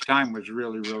better each time was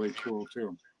really, really cool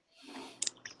too.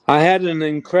 I had an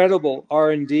incredible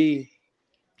R&D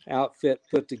outfit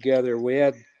put together. We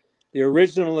had the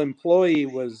original employee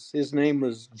his name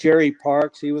was Jerry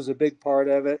Parks. He was a big part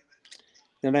of it.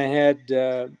 Then I had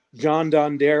John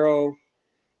Dondero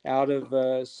out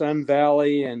of Sun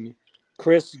Valley and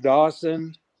Chris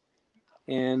Dawson.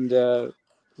 And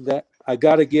that I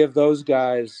got to give those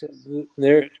guys,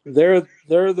 they're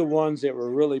the ones that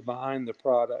were really behind the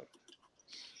product.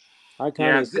 I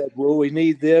kind of said, well, we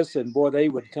need this. And boy, they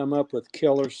would come up with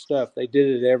killer stuff. They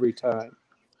did it every time.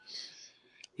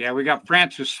 Yeah, we got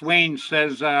Francis Swain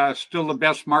says, still the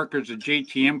best markers of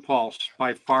JT Impulse,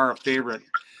 by far a favorite.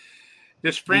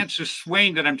 This Francis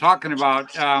Swain that I'm talking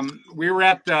about, we were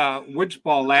at the Woods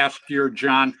Ball last year,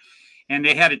 John, and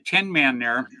they had a 10-man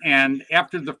there. And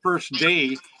after the first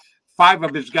day, 5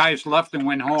 of his guys left and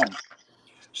went home.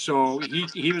 So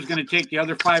he was going to take the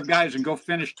other 5 guys and go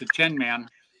finish the 10-man.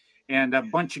 And a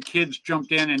bunch of kids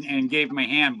jumped in and gave him a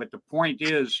hand. But the point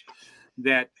is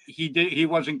that he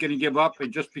wasn't going to give up.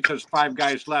 And just because 5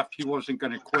 guys left, he wasn't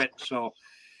going to quit. So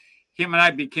him and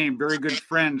I became very good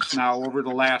friends now over the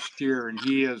last year. And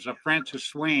he is Francis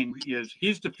Swain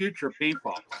he's the future of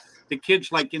paintball. The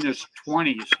kid's like in his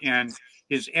 20s, and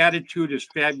his attitude is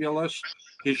fabulous.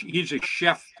 He's a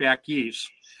chef back east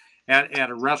at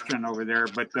a restaurant over there.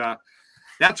 But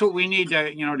that's what we need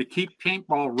to keep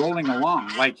paintball rolling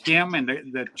along, like him and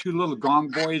the 2 little gong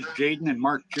boys, Jaden and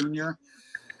Mark Jr.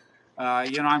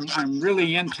 I'm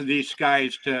really into these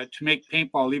guys to make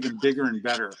paintball even bigger and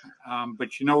better.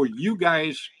 But you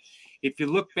guys, if you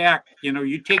look back,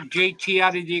 you take JT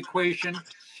out of the equation,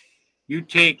 you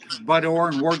take Bud Orr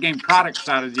and War Game Products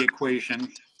out of the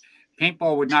equation,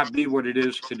 paintball would not be what it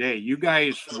is today. You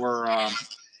guys were,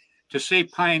 to say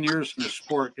pioneers in the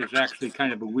sport is actually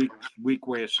kind of a weak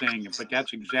way of saying it, but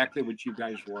that's exactly what you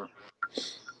guys were.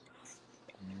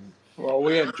 Well,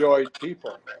 we enjoyed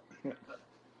people.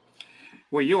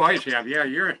 Well, you always have. Yeah,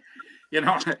 you're,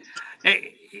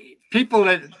 people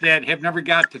that have never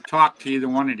got to talk to either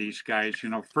one of these guys,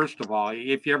 first of all,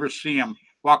 if you ever see them,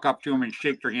 walk up to them and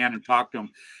shake their hand and talk to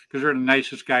them, because they're the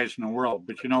nicest guys in the world.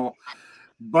 But,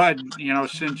 Bud,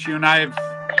 since you and I have,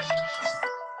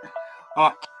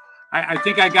 I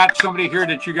think I got somebody here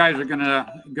that you guys are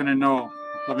gonna know.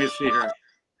 Let me see here.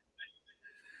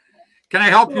 Can I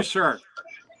help you, sir?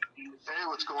 Hey,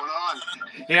 what's going on?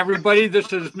 Hey, everybody,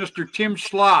 this is Mr. Tim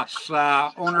Schloss,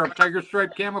 owner of Tiger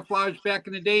Stripe Camouflage back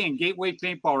in the day and Gateway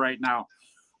Paintball right now.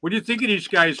 What do you think of these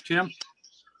guys, Tim?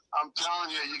 I'm telling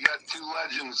you, you got 2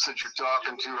 legends that you're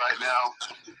talking to right now.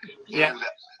 Yeah. And,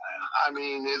 I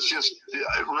mean, it's just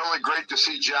really great to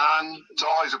see John. It's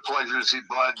always a pleasure to see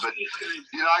Bud. But,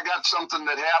 I got something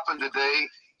that happened today,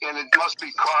 and it must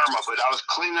be karma. But I was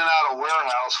cleaning out a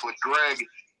warehouse with Greg,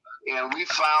 and we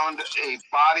found a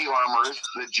body armor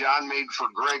that John made for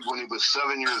Greg when he was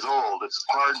 7 years old. It's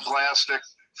hard plastic,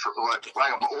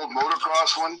 like an old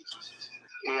motocross one.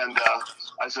 And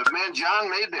I said, man,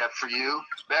 John made that for you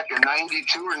back in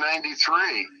 92 or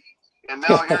 93. And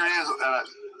now here it is.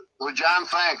 Well, John,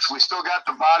 thanks. We still got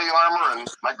the body armor, and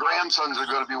my grandsons are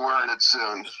going to be wearing it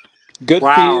soon. Good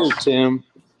for you, Tim.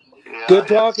 Yeah, good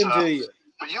talking to you.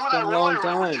 But you and I really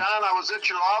remember, John, I was at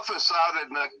your office out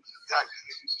in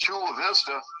Chula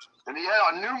Vista, and you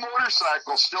had a new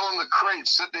motorcycle still in the crate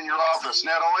sitting in your office, and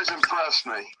that always impressed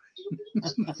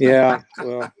me. Yeah,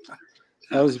 well,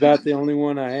 that was about the only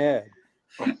one I had.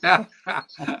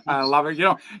 I love it.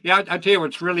 I tell you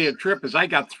what's really a trip is I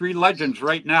got 3 legends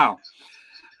right now.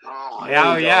 Oh,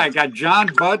 yeah, I got John,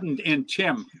 Bud, and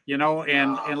Tim,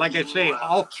 and like I say,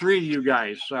 all 3 of you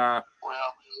guys. Well,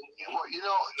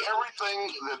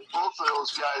 everything that both of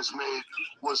those guys made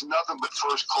was nothing but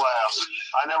first class.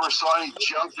 I never saw any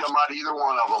junk come out of either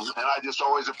one of them, and I just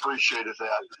always appreciated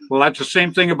that. Well, that's the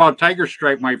same thing about Tiger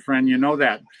Stripe, my friend. You know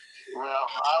that. Well,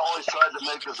 I always tried to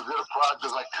make as good a product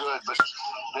as I could, but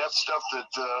that stuff that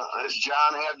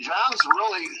John had. John's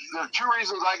really, there are 2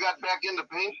 reasons I got back into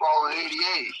paintball in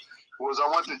 '88. Was I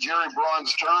went to Jerry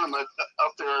Braun's tournament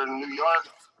up there in New York.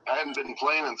 I hadn't been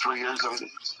playing in 3 years. And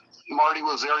Marty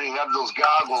was there, and he had those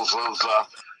goggles, I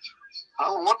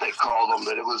don't know what they called them,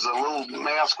 but it was a little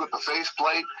mask with the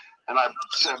faceplate. And I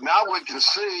said, now we can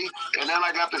see. And then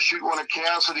I got to shoot one of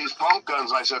Cassidy's pump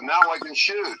guns. I said, now I can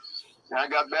shoot. And I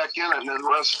got back in it, and then the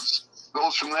rest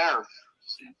goes from there.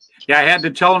 Yeah, I had to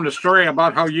tell him the story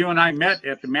about how you and I met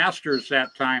at the Masters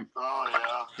that time.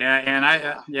 Oh,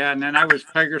 Yeah, and then I was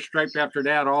tiger striped after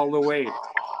that all the way. Yeah,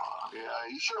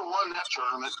 you should have won that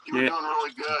tournament. You were doing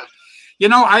really good. You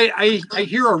know, I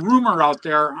hear a rumor out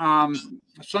there,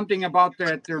 something about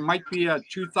that there might be a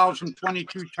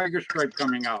 2022 tiger stripe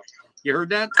coming out. You heard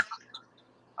that?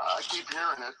 I keep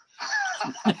hearing it.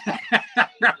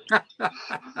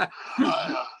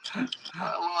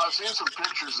 Well, I've seen some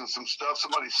pictures and some stuff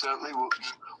somebody sent me.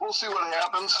 We'll see what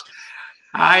happens.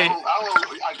 I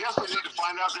guess we need to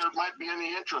find out if there might be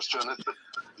any interest in it. But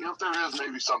you know, if there is,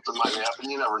 maybe something might happen.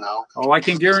 You never know. Oh, I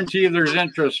can guarantee you there's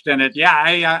interest in it.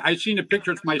 Yeah, I seen the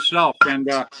pictures myself, and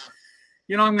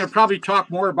you know, I'm going to probably talk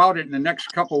more about it in the next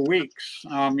couple of weeks.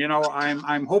 You know,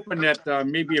 I'm hoping that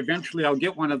maybe eventually I'll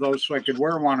get one of those so I could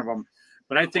wear one of them.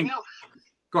 But I think,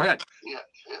 go ahead. Yeah,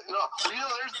 no, well, you know,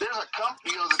 there's a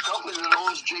company, you know, the company that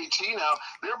owns JT now.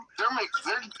 They're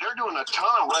doing a ton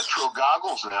of retro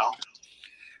goggles now.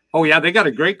 Oh yeah, they got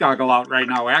a great goggle out right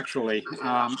now. Actually,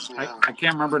 I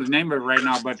can't remember the name of it right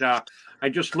now, but I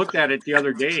just looked at it the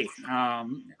other day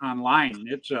online.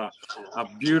 It's a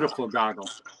beautiful goggle.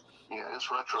 Yeah,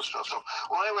 it's retro stuff. So,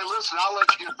 well, anyway, listen, I'll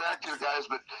let you get back to the guys,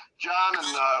 but John and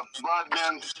Bud,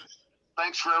 man,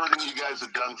 thanks for everything you guys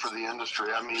have done for the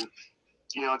industry. I mean,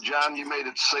 you know, John, you made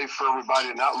it safe for everybody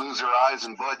to not lose their eyes,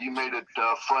 and Bud, you made it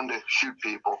fun to shoot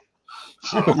people.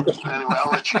 So, anyway,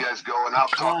 I'll let you guys go, and I'll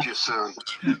talk to you soon.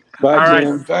 Bye,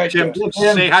 all right, Jim. Jim,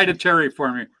 say hi to Terry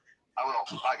for me. I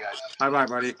will. Bye, guys. Bye-bye,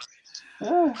 buddy.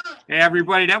 Hey,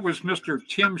 everybody, that was Mr.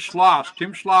 Tim Schloss.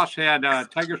 Tim Schloss had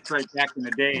tiger stripe back in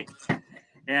the day.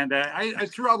 And I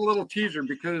threw out a little teaser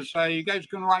because you guys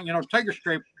going around, you know, tiger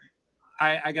stripe,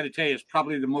 I got to tell you, is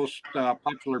probably the most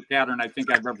popular pattern I think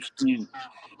I've ever seen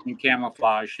in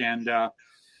camouflage. And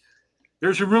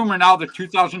there's a rumor now the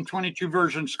 2022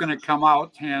 version is going to come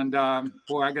out. And,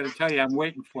 boy, I got to tell you, I'm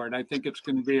waiting for it. I think it's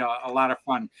going to be a lot of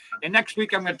fun. And next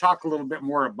week, I'm going to talk a little bit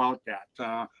more about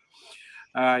that.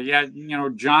 Yeah, you know,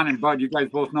 John and Bud, you guys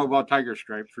both know about tiger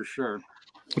stripe for sure.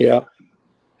 Yeah.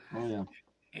 Oh, yeah.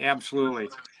 Absolutely.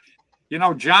 You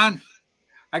know, John,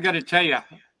 I got to tell you,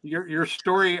 your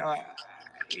story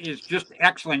is just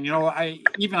excellent. You know, I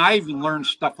even learned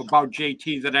stuff about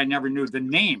JT that I never knew. The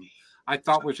name I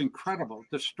thought was incredible.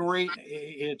 The story,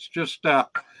 it's just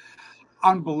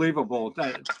unbelievable.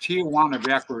 Tijuana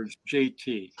backwards,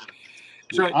 JT.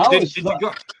 So did you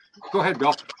go? Go ahead,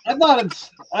 Bill. I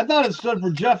thought it stood for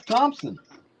Jeff Thompson.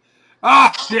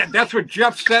 Ah, yeah, that's what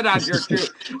Jeff said on here too.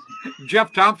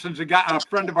 Jeff Thompson's a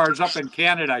friend of ours up in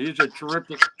Canada. He's a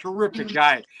terrific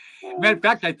guy. Matter of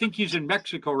fact, I think he's in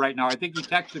Mexico right now. I think he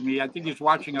texted me. I think he's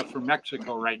watching us from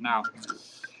Mexico right now.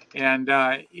 And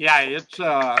yeah,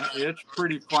 it's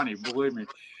pretty funny, believe me.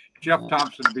 Jeff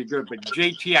Thompson would be good, but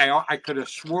JT, I could have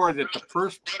swore that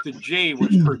the J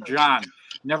was for John.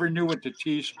 Never knew what the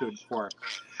T stood for,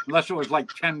 unless it was like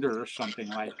tender or something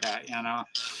like that, you know.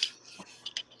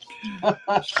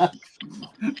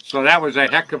 So that was a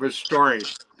heck of a story.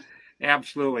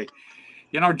 Absolutely.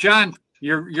 You know, John,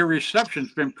 your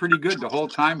reception's been pretty good the whole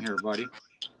time here, buddy.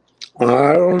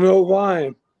 I don't know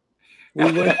why.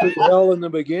 We went through hell in the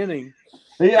beginning.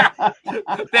 Yeah.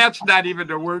 That's not even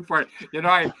the word for it. You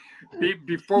know,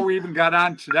 before we even got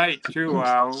on tonight, too,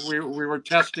 we were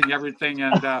testing everything,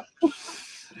 and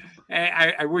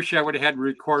I wish I would have had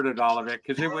recorded all of it,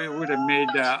 because it would have made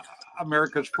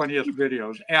America's funniest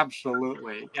videos.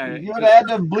 Absolutely. You would have had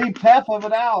to bleep half of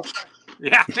it out.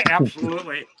 Yeah,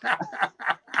 absolutely.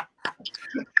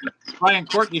 Brian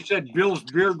Courtney said Bill's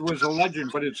beard was a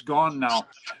legend, but it's gone now.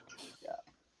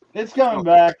 It's coming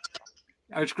back.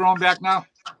 It's growing back now?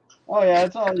 Oh, yeah,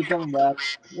 it's already coming back.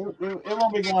 It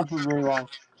won't be gone for very long.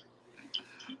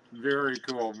 Very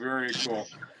cool. Very cool.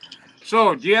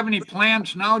 So, do you have any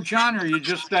plans now, John, or are you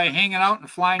just hanging out and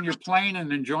flying your plane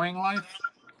and enjoying life?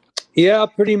 Yeah,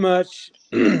 pretty much.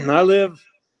 I live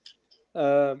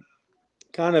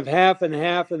kind of half and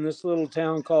half in this little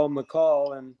town called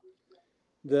McCall, and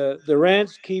the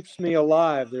ranch keeps me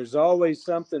alive. There's always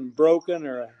something broken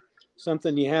or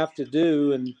something you have to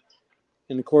do, and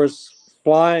of course,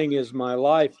 flying is my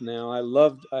life now.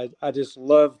 I just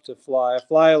love to fly. I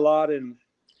fly a lot in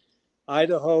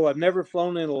Idaho. I've never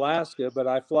flown in Alaska, but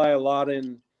I fly a lot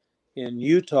in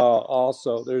Utah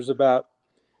also. There's about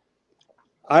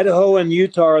Idaho and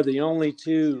Utah are the only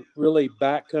two really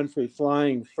backcountry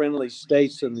flying friendly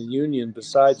states in the Union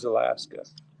besides Alaska.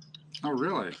 Oh,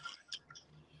 really?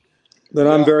 But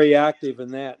yeah. I'm very active in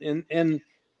that. And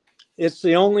it's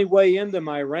the only way into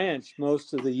my ranch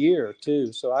most of the year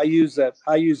too. So I use a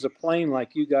plane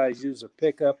like you guys use a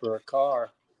pickup or a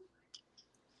car.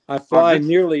 I fly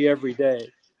nearly every day.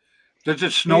 Does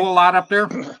it snow a lot up there?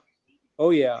 Oh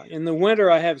yeah. In the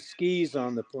winter, I have skis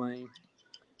on the plane.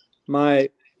 The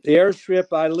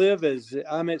airstrip I live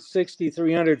I'm at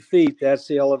 6,300 feet. That's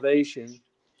the elevation.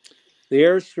 The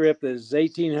airstrip is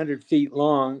 1,800 feet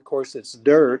long. Of course, it's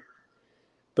dirt,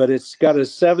 but it's got a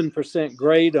 7%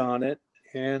 grade on it.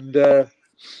 And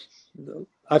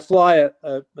I fly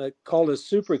a called a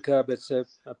Super Cub. It's a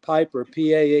Piper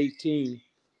PA-18.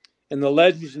 And the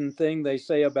legend thing they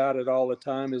say about it all the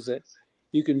time is that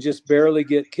you can just barely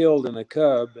get killed in a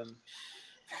Cub. And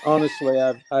honestly,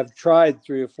 I've tried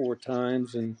 3 or 4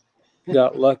 times and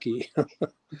got lucky.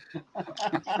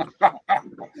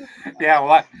 Yeah,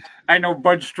 well, I know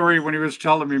Bud's story when he was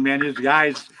telling me, man, his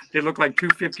guys, they look like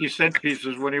 250-cent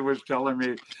pieces when he was telling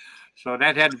me. So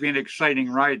that had to be an exciting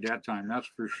ride that time, that's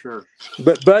for sure.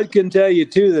 But Bud can tell you,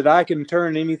 too, that I can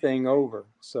turn anything over.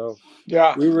 So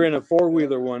Yeah. we were in a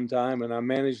 4-wheeler one time, and I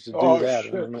managed to do that.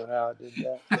 Shit. I don't know how I did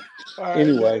that.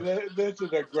 Anyway. This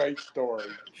is a great story.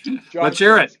 John Let's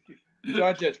hear it.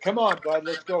 John says, come on, Bud,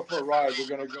 let's go for a ride. We're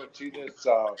going to go see this,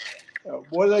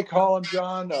 what do they call him,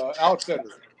 John? Outfitter.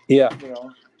 Yeah. You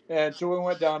know, and so we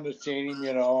went down to see him,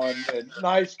 you know, and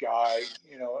nice guy,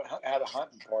 you know, had a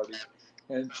hunting party.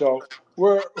 And so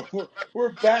we're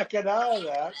backing out of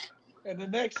that. And the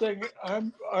next thing,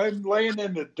 I'm laying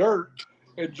in the dirt,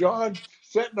 and John's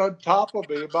sitting on top of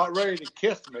me, about ready to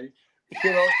kiss me.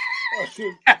 You know, I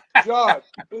said, John,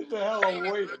 this is a hell of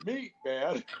a way to meet,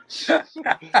 man.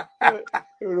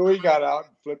 And we got out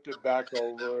and flipped it back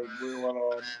over, and we went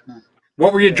on.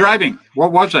 What were you driving?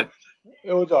 What was it?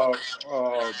 It was a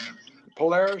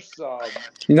Polaris.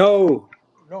 No.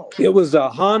 No. It was a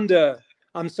Honda.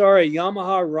 I'm sorry,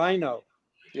 Yamaha Rhino.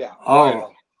 Yeah. Oh.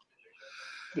 Rhino.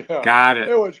 Yeah. Got it.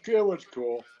 It was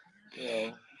cool. You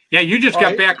know. Yeah, you just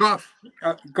got back off.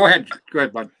 Go ahead,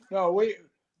 Bud. No,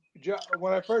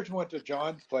 when I first went to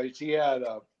John's place, he had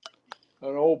an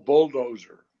old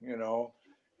bulldozer. You know,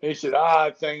 he said,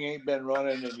 that thing ain't been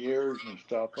running in years and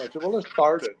stuff. I said, well, let's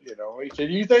start it. You know, he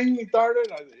said, you think you can start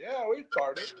it? I said, yeah, we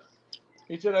started.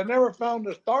 He said, I never found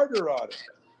a starter on it.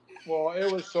 Well,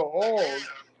 it was so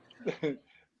old.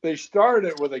 They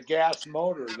started with a gas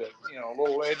motor that, you know, a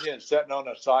little engine sitting on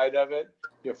the side of it.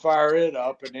 You fire it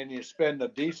up, and then you spin the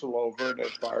diesel over, and it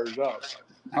fires up.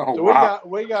 Oh, so wow.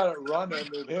 we got it running,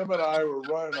 and him and I were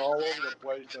running all over the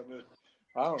place on this.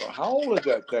 I don't know, how old is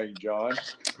that thing, John?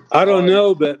 I don't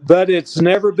know, but it's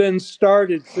never been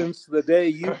started since the day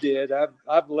you did.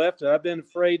 I've left it. I've been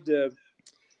afraid to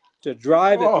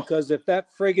drive it because if that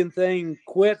friggin' thing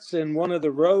quits in one of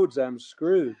the roads, I'm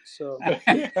screwed. So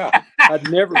yeah. I'd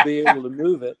never be able to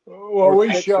move it. Well,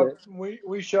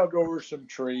 we shoved over some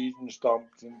trees and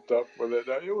stumps and stuff with it.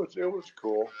 It was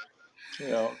cool. You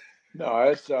know, no,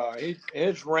 it's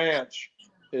his ranch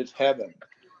is heaven.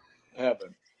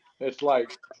 It's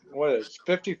like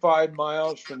 55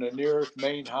 miles from the nearest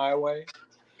main highway.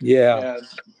 Yeah.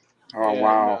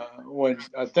 Wow. When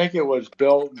I think it was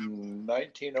built in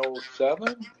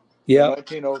 1907, yeah,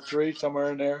 1903,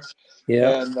 somewhere in there.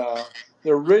 Yeah. And the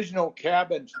original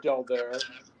cabin's still there.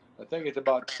 I think it's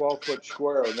about 12 foot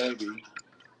square, maybe.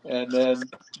 And then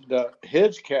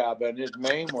his cabin, his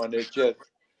main one, is just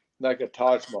like a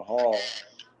Taj Mahal.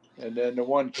 And then the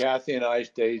one Kathy and I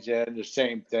stays in, the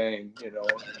same thing. You know,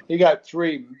 he got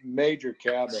 3 major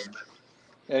cabins,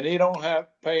 and he don't have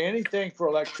to pay anything for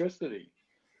electricity.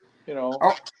 You know,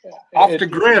 off the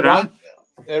grid, huh?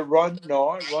 It runs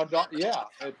off. Yeah,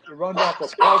 it runs off a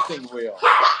pelting wheel.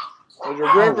 There's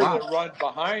a river that runs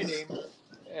behind him,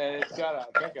 and it's got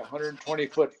I think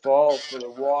 120-foot fall for the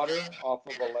water off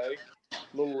of a lake,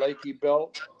 little lake he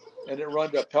built, and it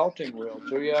runs a pelting wheel.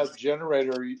 So he has a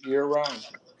generator year round.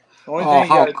 The only thing he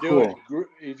got to do is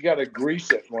he's got to grease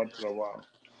it once in a while.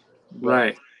 But,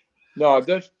 right. No,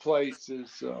 this place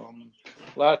is.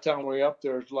 Last time we were up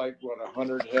there, it's like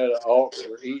 100 head of elk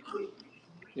were eating.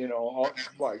 You know,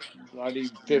 like not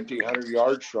even 50, 100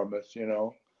 yards from us. You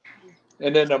know,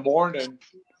 and in the morning,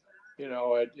 you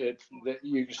know,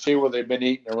 you can see where they've been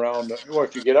eating around. Well,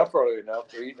 if you get up early enough,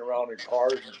 they're eating around in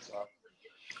cars and stuff.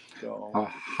 So,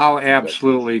 how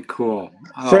absolutely cool,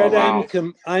 Fred! Wow.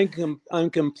 I'm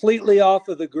completely off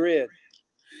of the grid,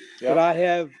 but I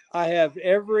have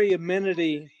every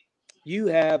amenity you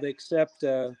have except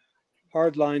a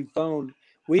hardline phone.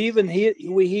 We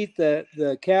heat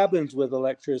the cabins with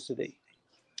electricity.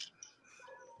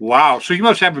 Wow! So you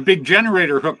must have a big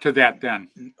generator hooked to that then.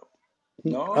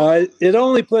 No, it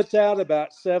only puts out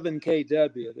about 7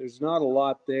 kW. There's not a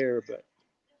lot there, but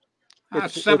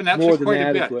that's more than quite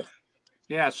adequate. A bit.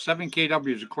 Yeah, 7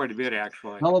 kW is quite a bit,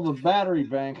 actually. Hell of a battery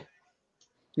bank.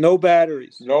 No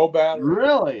batteries. No batteries.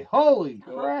 Really? Holy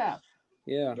crap!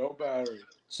 Yeah. No batteries.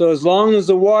 So as long as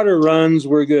the water runs,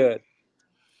 we're good.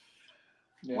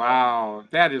 Yeah. Wow,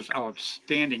 that is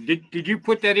outstanding. Did you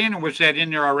put that in, or was that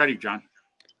in there already, John?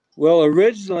 Well,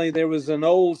 originally there was an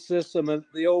old system, and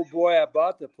the old boy I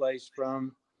bought the place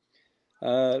from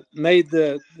made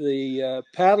the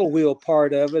paddle wheel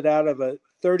part of it out of a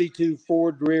 32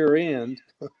 Ford rear end.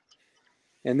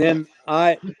 And then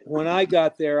when I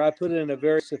got there, I put in a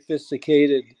very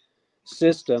sophisticated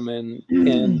system, and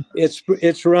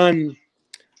it's run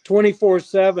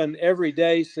 24/7 every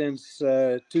day since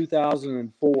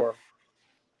 2004.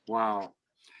 Wow.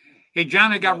 Hey,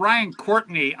 John, I got Ryan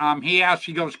Courtney. He asked,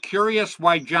 he goes, curious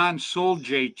why John sold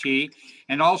JT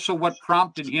and also what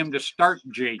prompted him to start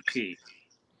JT.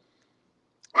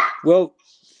 Well,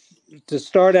 to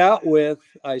start out with,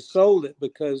 I sold it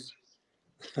because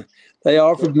they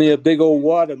offered me a big old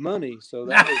wad of money. So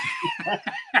that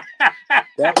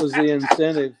was the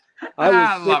incentive.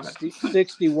 I was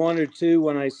 61 or 2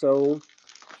 when I sold.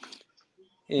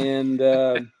 And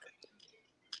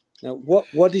now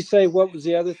what did he say? What was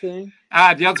the other thing?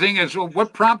 The other thing is,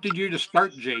 what prompted you to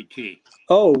start JT?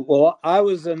 Oh, well, I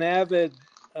was an avid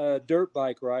dirt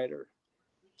bike rider,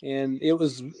 and it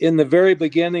was in the very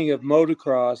beginning of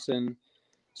motocross, and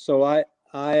so I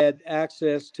had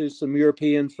access to some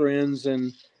European friends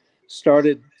and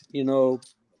started,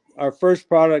 our first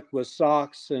product was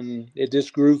socks, and it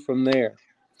just grew from there.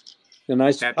 And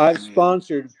I've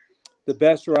sponsored the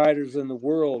best riders in the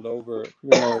world over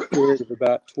a period of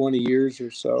about 20 years or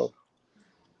so.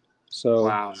 So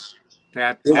wow,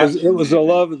 it was a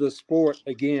love of the sport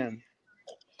again.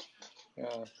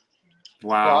 Yeah.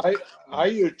 Wow. Well, I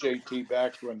used JT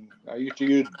back when I used to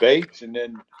use baits, and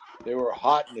then they were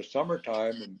hot in the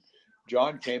summertime, and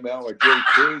John came out with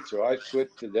JT, so I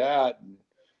switched to that, and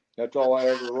that's all I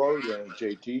ever rode in,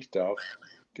 JT stuff.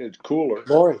 It's cooler.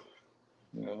 Boy.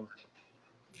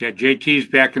 Yeah, JT's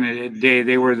back in the day,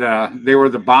 they were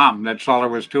the bomb. That's all there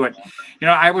was to it.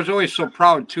 I was always so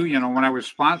proud too, when I was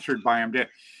sponsored by him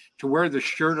to wear the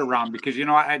shirt around, because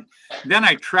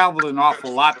I traveled an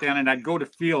awful lot then, and I'd go to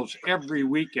fields every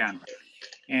weekend.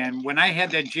 And when I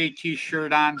had that JT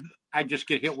shirt on, I just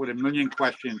get hit with a million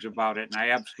questions about it, and I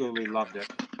absolutely loved it.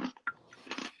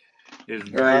 It's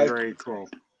very, very cool.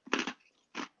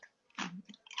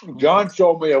 John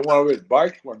showed me on one of his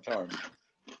bikes one time.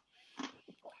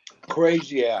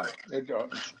 Crazy ass.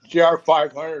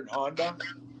 GR500 Honda.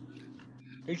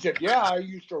 He said, yeah, I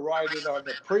used to ride it on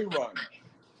the pre-run.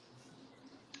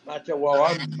 I said, well,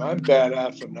 I'm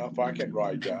badass enough. I can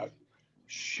ride that.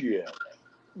 Shit.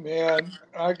 Man,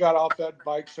 I got off that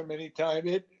bike so many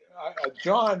times.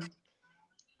 John,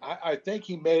 I think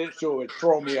he made it so it would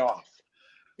throw me off.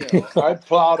 I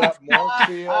plowed up more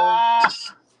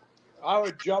fields. I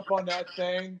would jump on that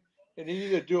thing and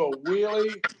either do a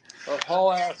wheelie or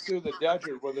haul ass through the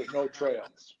desert where there's no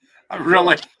trails.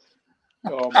 Really?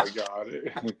 Oh my God.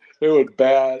 It was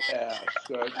badass,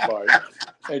 that bike.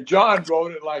 And John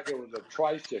rode it like it was a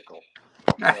tricycle.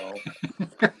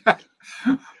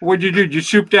 What'd you do? Did you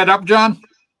soup that up, John?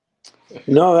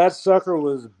 No, that sucker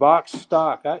was box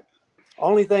stock.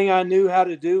 Only thing I knew how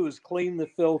to do was clean the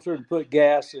filter and put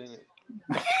gas in it.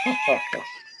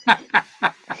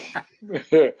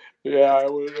 Yeah,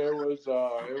 it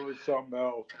was something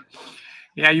else.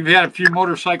 Yeah, you've had a few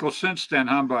motorcycles since then,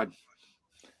 huh, bud?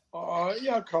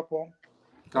 Yeah, a couple.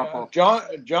 Couple.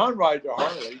 John rides a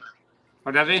Harley.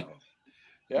 Oh, does he?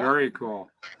 Yeah. Very cool.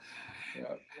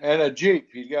 Yeah, and a Jeep.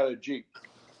 He's got a Jeep.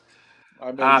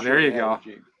 There you go.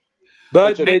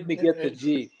 Bud made me get the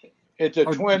Jeep. It's a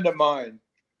twin of mine.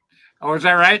 Oh, is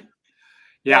that right?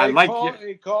 Yeah,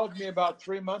 He called me about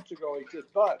 3 months ago. He said,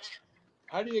 Bud,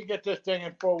 how do you get this thing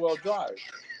in 4-wheel drive?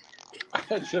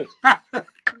 I said,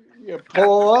 you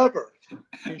pull a lever.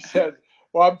 He said,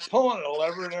 well, I'm pulling a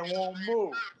lever and it won't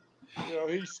move.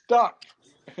 He's stuck,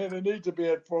 and it needs to be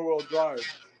in 4-wheel drive.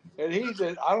 And he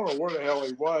did. I don't know where the hell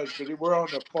he was, but we're on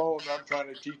the phone. I'm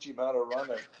trying to teach him how to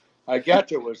run it. I guess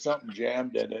there was something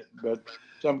jammed in it, but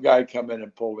some guy come in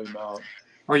and pulled him out.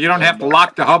 Well, you don't have to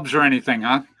lock the hubs or anything,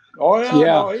 huh? Oh, yeah.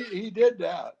 No, he did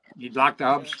that. He locked the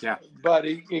hubs, yeah. But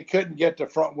he couldn't get the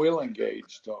front wheel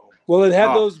engaged, so. Well, it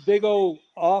had those big old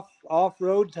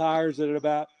off-road tires that are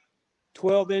about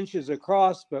 12 inches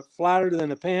across, but flatter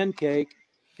than a pancake.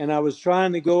 And I was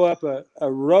trying to go up a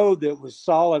road that was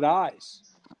solid ice.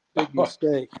 Big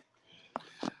mistake.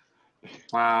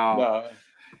 Wow. No.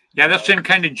 Yeah, that's the same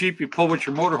kind of Jeep you pull with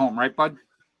your motorhome, right, bud?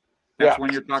 That's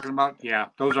one you're talking about? Yeah,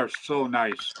 those are so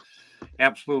nice.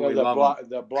 Absolutely love them.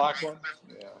 The black ones?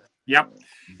 Yeah. Yep.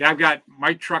 Yeah,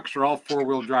 my trucks are all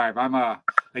 4-wheel drive. I'm a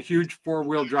huge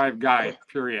 4-wheel drive guy,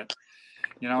 period.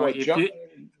 Well,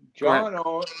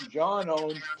 John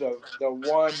owns the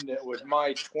one that was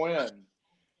my twin.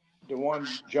 The one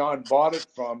John bought it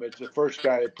from. It's the first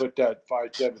guy that put that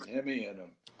 5.7 Hemi in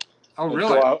him. Oh, And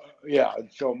really? so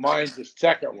so mine's the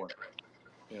second one.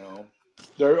 You know,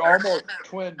 they're almost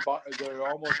twin. They're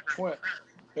almost twin.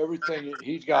 Everything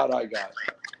he's got, I got.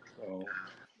 So,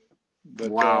 but,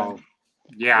 Wow.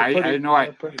 Yeah, I know.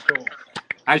 They're pretty cool.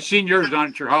 I seen yours on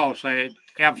at your house. I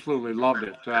absolutely loved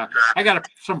it. I got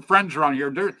some friends around here.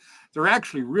 They're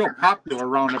actually real popular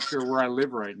around up here where I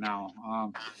live right now.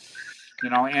 You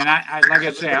know, and I like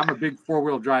I say, I'm a big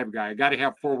 4-wheel drive guy. I got to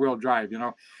have 4-wheel drive. You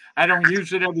know, I don't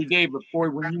use it every day, but boy,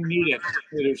 when you need it,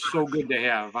 it is so good to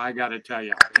have. I got to tell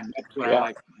you, and that's what I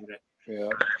like about it. Yeah,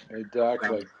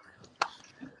 exactly.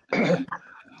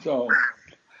 So,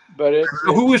 but it's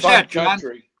who was fun that, John?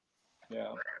 country.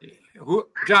 Yeah.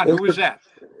 John, who was that?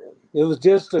 It was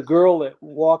just a girl that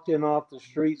walked in off the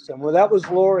street somewhere. That was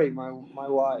Lori, my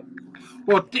wife.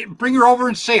 Well, bring her over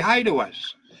and say hi to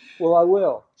us. Well, I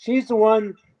will. She's the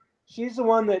one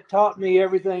that taught me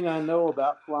everything I know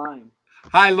about flying.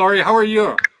 Hi, Lori. How are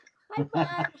you? Hi, Bud.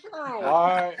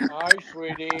 Hi. Hi,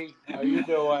 sweetie. How you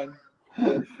doing?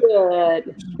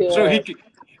 Good. So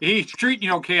he's treating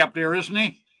you okay up there, isn't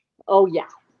he? Oh yeah,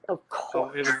 of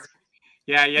course.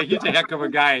 Yeah, he's a heck of a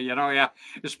guy, you know. Yeah,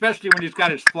 especially when he's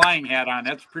got his flying hat on.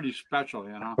 That's pretty special,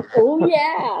 you know. Oh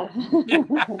yeah.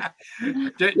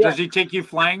 Does he take you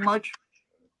flying much?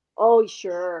 Oh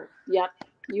sure. Yep.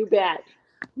 You bet.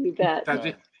 Does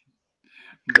he?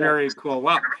 Very cool.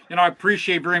 Well, you know, I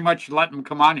appreciate very much letting him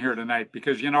come on here tonight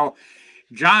because, you know,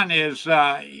 John is,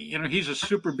 you know, he's a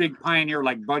super big pioneer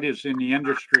like Bud is in the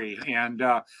industry. And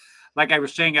like I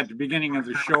was saying at the beginning of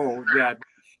the show that,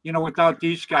 you know, without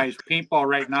these guys, paintball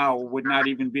right now would not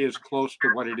even be as close to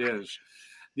what it is.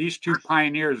 These two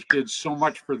pioneers did so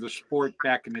much for the sport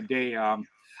back in the day.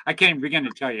 I can't even begin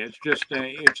to tell you. It's just,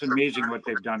 it's amazing what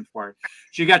they've done for it.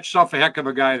 So you got yourself a heck of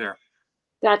a guy there.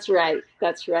 That's right.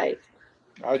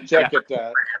 I check at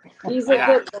that. He's a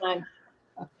good one.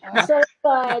 So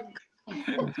Bud.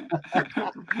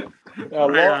 Now,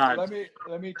 Laura,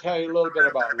 let me tell you a little bit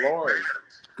about Lori.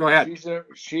 Go ahead.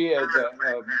 She is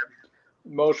a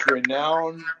most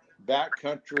renowned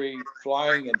backcountry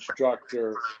flying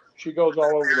instructor. She goes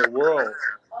all over the world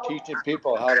teaching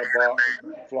people how to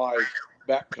fly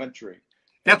backcountry.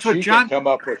 That's what she John can come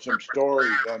up with some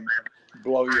stories and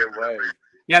blow you away.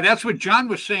 Yeah, that's what John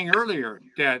was saying earlier.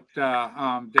 That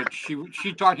that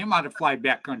she taught him how to fly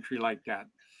backcountry like that.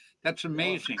 That's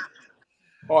amazing.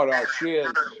 Oh no, she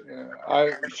is.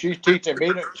 She's teaching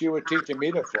me to. She was teaching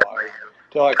me to fly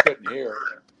till I couldn't hear.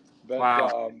 But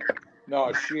wow.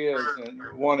 No, she is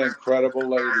one incredible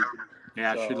lady.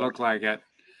 Yeah, she looked like it.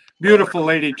 Beautiful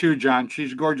lady too, John.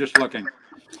 She's gorgeous looking.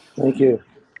 Thank you.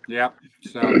 Yep.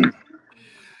 So.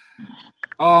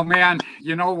 Oh man,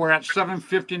 you know, we're at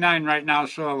 7:59 right now,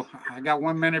 so I got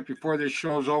 1 minute before this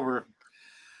show's over.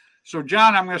 So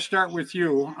John, I'm going to start with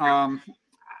you.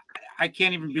 I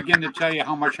can't even begin to tell you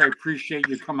how much I appreciate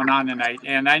you coming on tonight.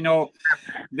 And I know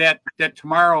that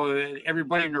tomorrow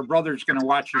everybody and their brother is going to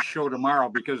watch the show tomorrow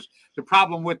because the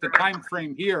problem with the time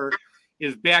frame here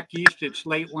is back east it's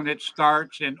late when it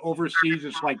starts and overseas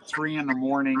it's like 3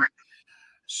 a.m.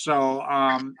 So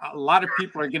a lot of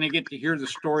people are going to get to hear the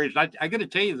stories. I got to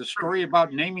tell you the story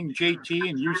about naming JT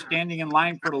and you standing in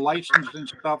line for the license and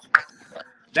stuff.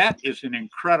 That is an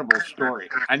incredible story.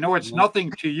 I know it's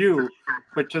nothing to you,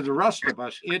 but to the rest of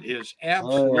us, it is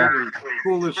absolutely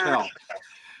cool as hell.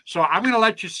 So I'm going to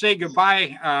let you say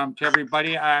goodbye to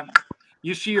everybody.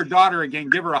 You see your daughter again.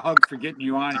 Give her a hug for getting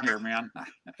you on here, man.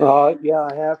 Yeah,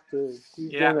 I have to.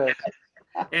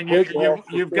 And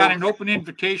you've got an open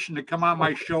invitation to come on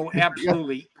my show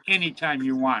absolutely anytime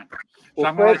you want. So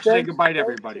I'm going to let you say goodbye to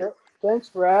everybody. Thanks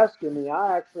for asking me.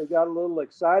 I actually got a little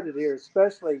excited here,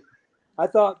 especially I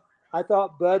thought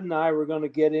Bud and I were going to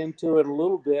get into it a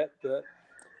little bit, but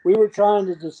we were trying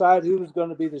to decide who was going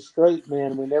to be the straight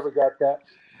man. We never got that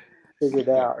figured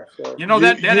out. So you know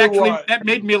that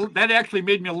actually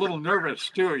made me a little nervous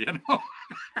too. You know.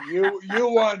 You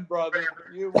won, brother.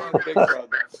 You won, big brother.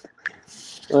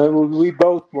 We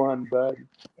both won, Bud.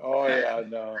 Oh yeah,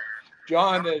 no.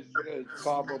 John is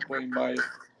probably my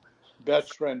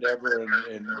best friend ever,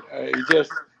 and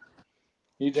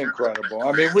he's incredible.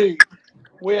 I mean,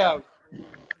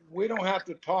 we don't have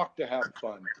to talk to have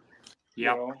fun.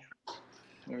 Yeah.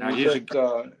 You know? He's just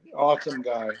an awesome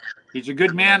guy. He's a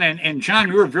good man, and John,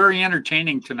 you were very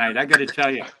entertaining tonight. I got to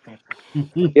tell you.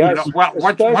 Yeah, know, well,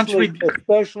 once we,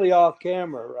 especially off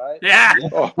camera, right? yeah.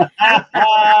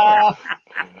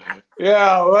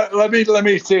 Yeah, let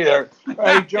me see there.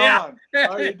 Hey, John,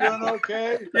 are you doing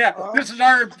okay? Yeah, this is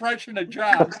our impression of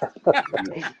John.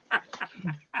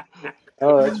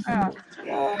 All right.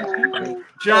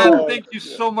 John, thank you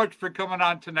so much for coming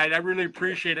on tonight. I really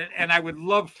appreciate it, and I would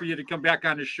love for you to come back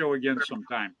on the show again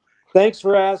sometime. Thanks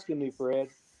for asking me, Fred.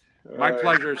 My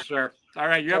pleasure, sir. All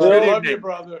right, you have I a good love evening. you,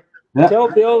 brother. Tell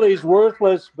Bill he's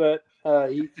worthless, but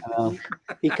he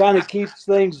kind of keeps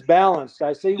things balanced.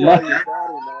 I see why you got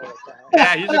him all the time.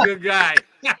 Yeah, he's a good guy.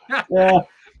 Yeah.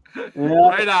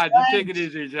 Right on. You take it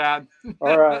easy, John.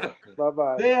 All right.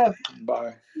 Bye-bye. Yeah.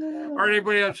 Bye. All right,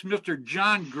 everybody, that's Mr.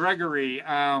 John Gregory.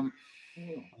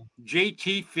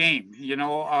 JT fame. You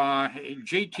know,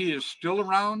 JT is still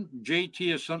around.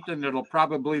 JT is something that'll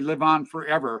probably live on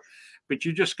forever. But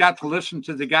you just got to listen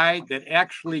to the guy that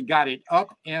actually got it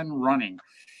up and running.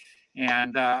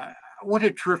 And what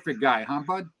a terrific guy, huh,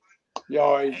 Bud?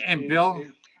 Yeah, Bill?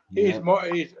 He's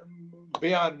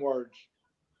beyond words.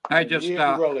 I just he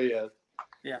really is.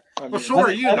 Yeah. I mean, well, so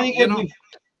are you. I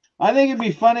think it'd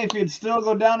be funny if you'd still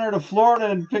go down there to Florida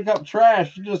and pick up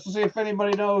trash just to see if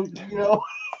anybody knows, you know.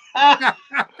 Oh,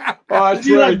 I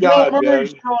swear to God, man.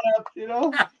 Growing up, you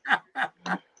know.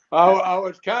 I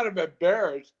was kind of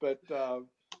embarrassed, but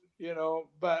you know,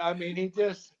 but I mean,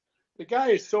 the guy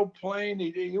is so plain.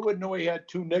 You wouldn't know he had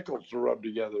two nickels to rub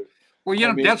together. Well,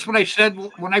 you know, that's what I said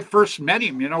when I first met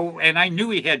him, you know, and I knew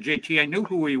he had JT. I knew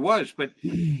who he was, but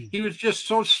he was just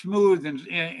so smooth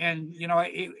and you know,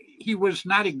 he was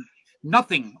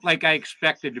nothing like I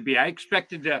expected to be. I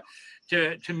expected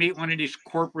to meet one of these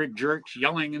corporate jerks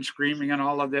yelling and screaming and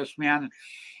all of this, man.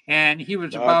 And he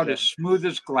was about as smooth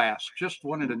as glass. Just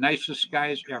one of the nicest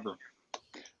guys ever.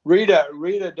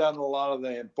 Rita done a lot of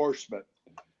the enforcement.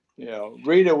 You know,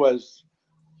 Rita was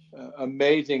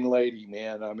amazing lady,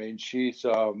 man. I mean, she's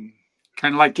kind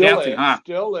of like Kathy, huh?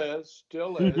 Still is.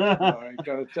 I'm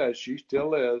gonna say she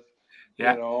still is.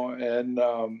 Yeah. You know, and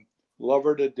love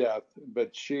her to death.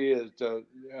 But she is.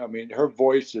 I mean, her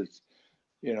voice is.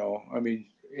 You know, I mean,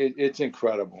 it's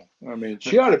incredible. I mean,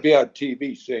 she ought to be on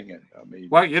TV singing. I mean,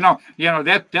 well, you know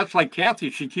that's like Kathy.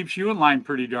 She keeps you in line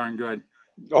pretty darn good.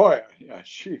 Oh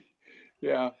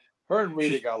yeah. Her and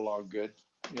Rita got along good.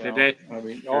 Did they? I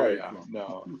mean,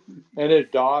 no. And his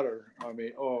daughter, I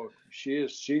mean,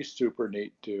 she's super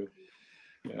neat too.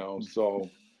 You know, so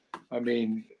I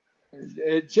mean,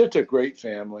 it's just a great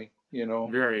family. You know,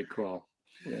 very cool.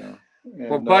 Yeah. And,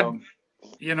 well, Bud,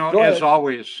 you know, as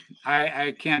always,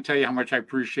 I can't tell you how much I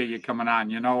appreciate you coming on.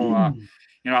 You know,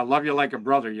 I love you like a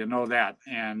brother. You know that,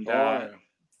 and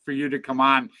for you to come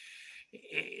on,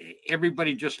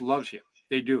 everybody just loves you.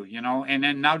 They do, you know. And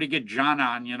then now to get John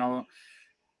on, you know,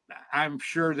 I'm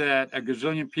sure that a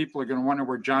gazillion people are going to wonder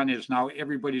where John is now.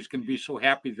 Everybody's going to be so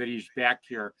happy that he's back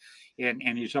here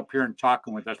and he's up here and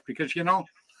talking with us because, you know,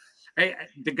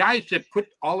 the guys that put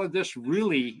all of this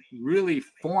really, really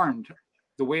formed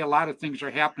the way a lot of things are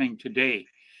happening today,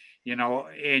 you know,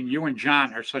 and you and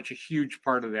John are such a huge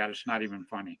part of that. It's not even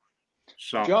funny.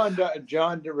 So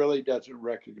John really doesn't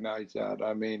recognize that.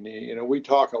 I mean, you know, we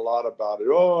talk a lot about it.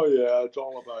 Oh yeah, it's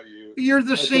all about you. You're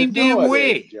the same damn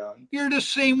way. John. You're the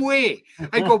same way.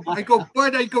 I go,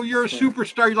 Bud, you're a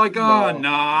superstar. You're like, oh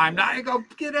no, I'm not. I go,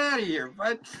 get out of here,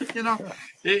 Bud. You know,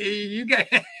 you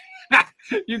guys,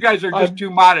 you guys are just too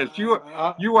modest. You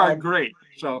are great.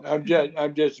 So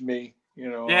I'm just me. You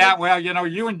know. Yeah, well, you know,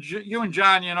 you and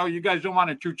John, you know, you guys don't want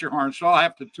to toot your horn, so I'll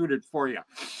have to toot it for you.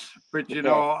 But you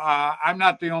know, I'm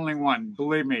not the only one.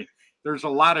 Believe me, there's a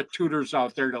lot of tutors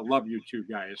out there that love you two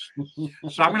guys.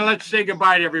 So I'm gonna say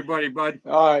goodbye to everybody, Bud.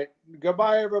 All right,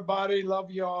 goodbye, everybody. Love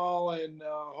you all, and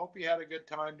hope you had a good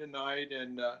time tonight.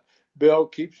 And Bill,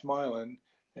 keep smiling.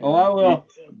 And I will.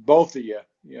 Both of you.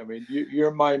 Yeah, I mean,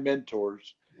 you're my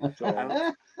mentors.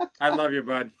 So. I love you,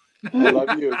 Bud. I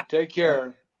love you. Take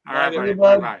care. All right, buddy.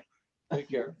 Bye-bye. Take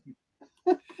care.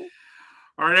 All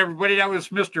right, everybody. That was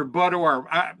Mr. Bud Orr.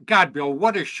 God, Bill,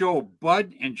 what a show,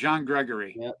 Bud and John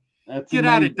Gregory. Yep, Get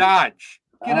out of Dodge.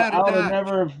 Get out of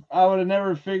Dodge. I would have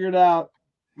never figured out,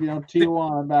 you know,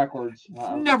 Tijuana backwards.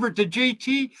 Never to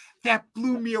JT. That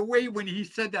blew me away when he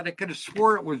said that. I could have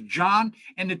swore it was John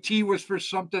and the T was for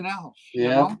something else.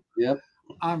 Yeah. Yep.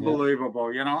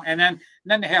 Unbelievable, you know. And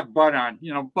then to have Bud on,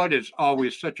 you know, Bud is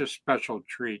always such a special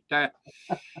treat.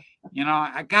 You know,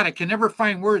 I can never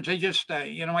find words. I just,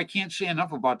 you know, I can't say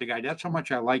enough about the guy. That's how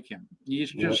much I like him.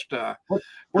 He's just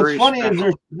what's funny special.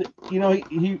 is you know,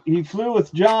 he flew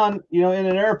with John, you know, in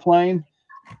an airplane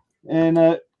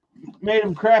and made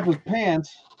him crap his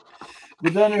pants.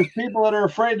 But then there's people that are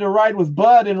afraid to ride with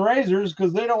Bud and Razors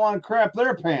because they don't want to crap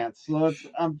their pants. So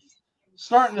I'm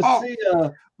starting to see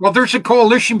well, there's a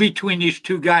coalition between these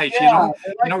two guys, yeah,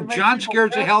 you know, John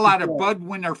scares the hell out of Bud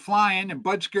when they're flying, and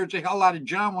Bud scares the hell out of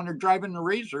John when they're driving the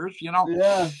Razors, you know.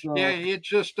 Yeah, yeah, it's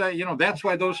just you know, that's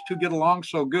why those two get along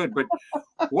so good. But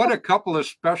what a couple of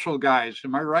special guys,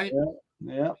 am I right?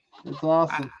 Yeah, it's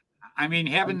awesome. I mean,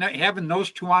 having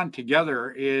those two on together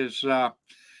is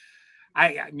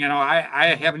I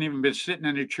haven't even been sitting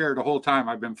in a chair the whole time.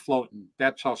 I've been floating.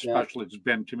 That's how special it's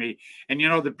been to me. And you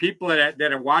know, the people that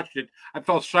have watched it, I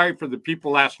felt sorry for the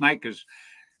people last night because,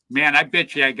 man, I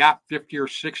bet you I got 50 or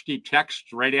 60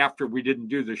 texts right after we didn't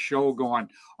do the show going,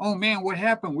 "Oh man, what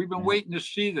happened? We've been waiting to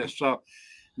see this." So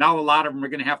now a lot of them are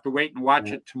going to have to wait and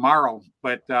watch it tomorrow.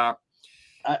 But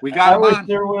we got them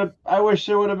on. I wish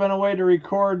there would have been a way to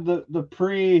record the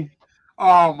pre.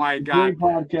 Oh my God!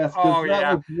 Podcast. Oh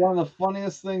that was one of the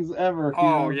funniest things ever.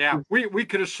 Oh yeah, we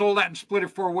could have sold that and split it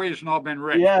 4 ways and all been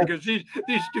rich because these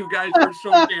two guys are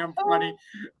so damn funny.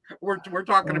 We're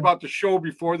talking about the show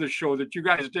before the show that you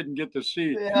guys didn't get to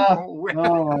see. Yeah. Oh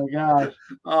my gosh.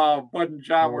 Bud and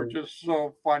John were just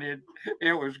so funny.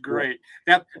 It was great.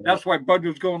 That's why Bud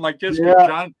was going like this.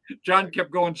 John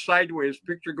kept going sideways.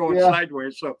 Picture going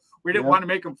sideways. So we didn't want to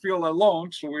make him feel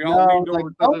alone. So we all leaned over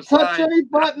to the side. Don't touch any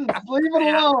buttons. Leave it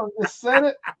alone. Just set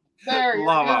it there.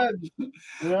 Love it.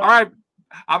 All right.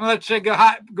 I'm going to say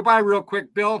goodbye real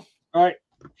quick, Bill. All right.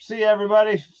 See you,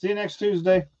 everybody. See you next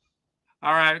Tuesday.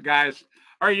 All right, guys.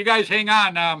 All right, you guys hang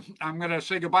on. I'm going to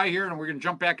say goodbye here, and we're going to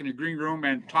jump back in the green room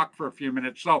and talk for a few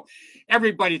minutes. So,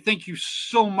 everybody, thank you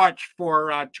so much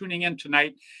for tuning in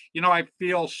tonight. You know, I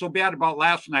feel so bad about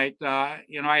last night.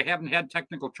 You know, I haven't had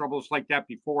technical troubles like that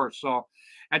before, so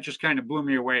that just kind of blew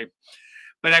me away.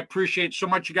 But I appreciate so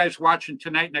much you guys watching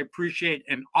tonight, and I appreciate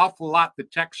an awful lot the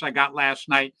texts I got last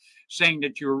night saying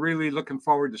that you were really looking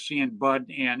forward to seeing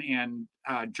Bud and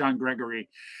John Gregory.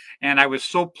 And I was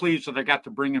so pleased that I got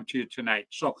to bring them to you tonight.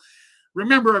 So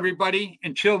remember, everybody,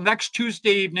 until next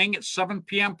Tuesday evening at 7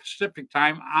 p.m. Pacific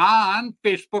time on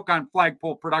Facebook on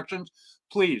Flagpole Productions,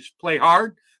 please play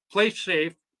hard, play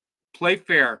safe, play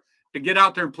fair, to get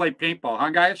out there and play paintball, huh,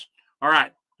 guys? All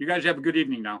right. You guys have a good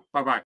evening now. Bye-bye.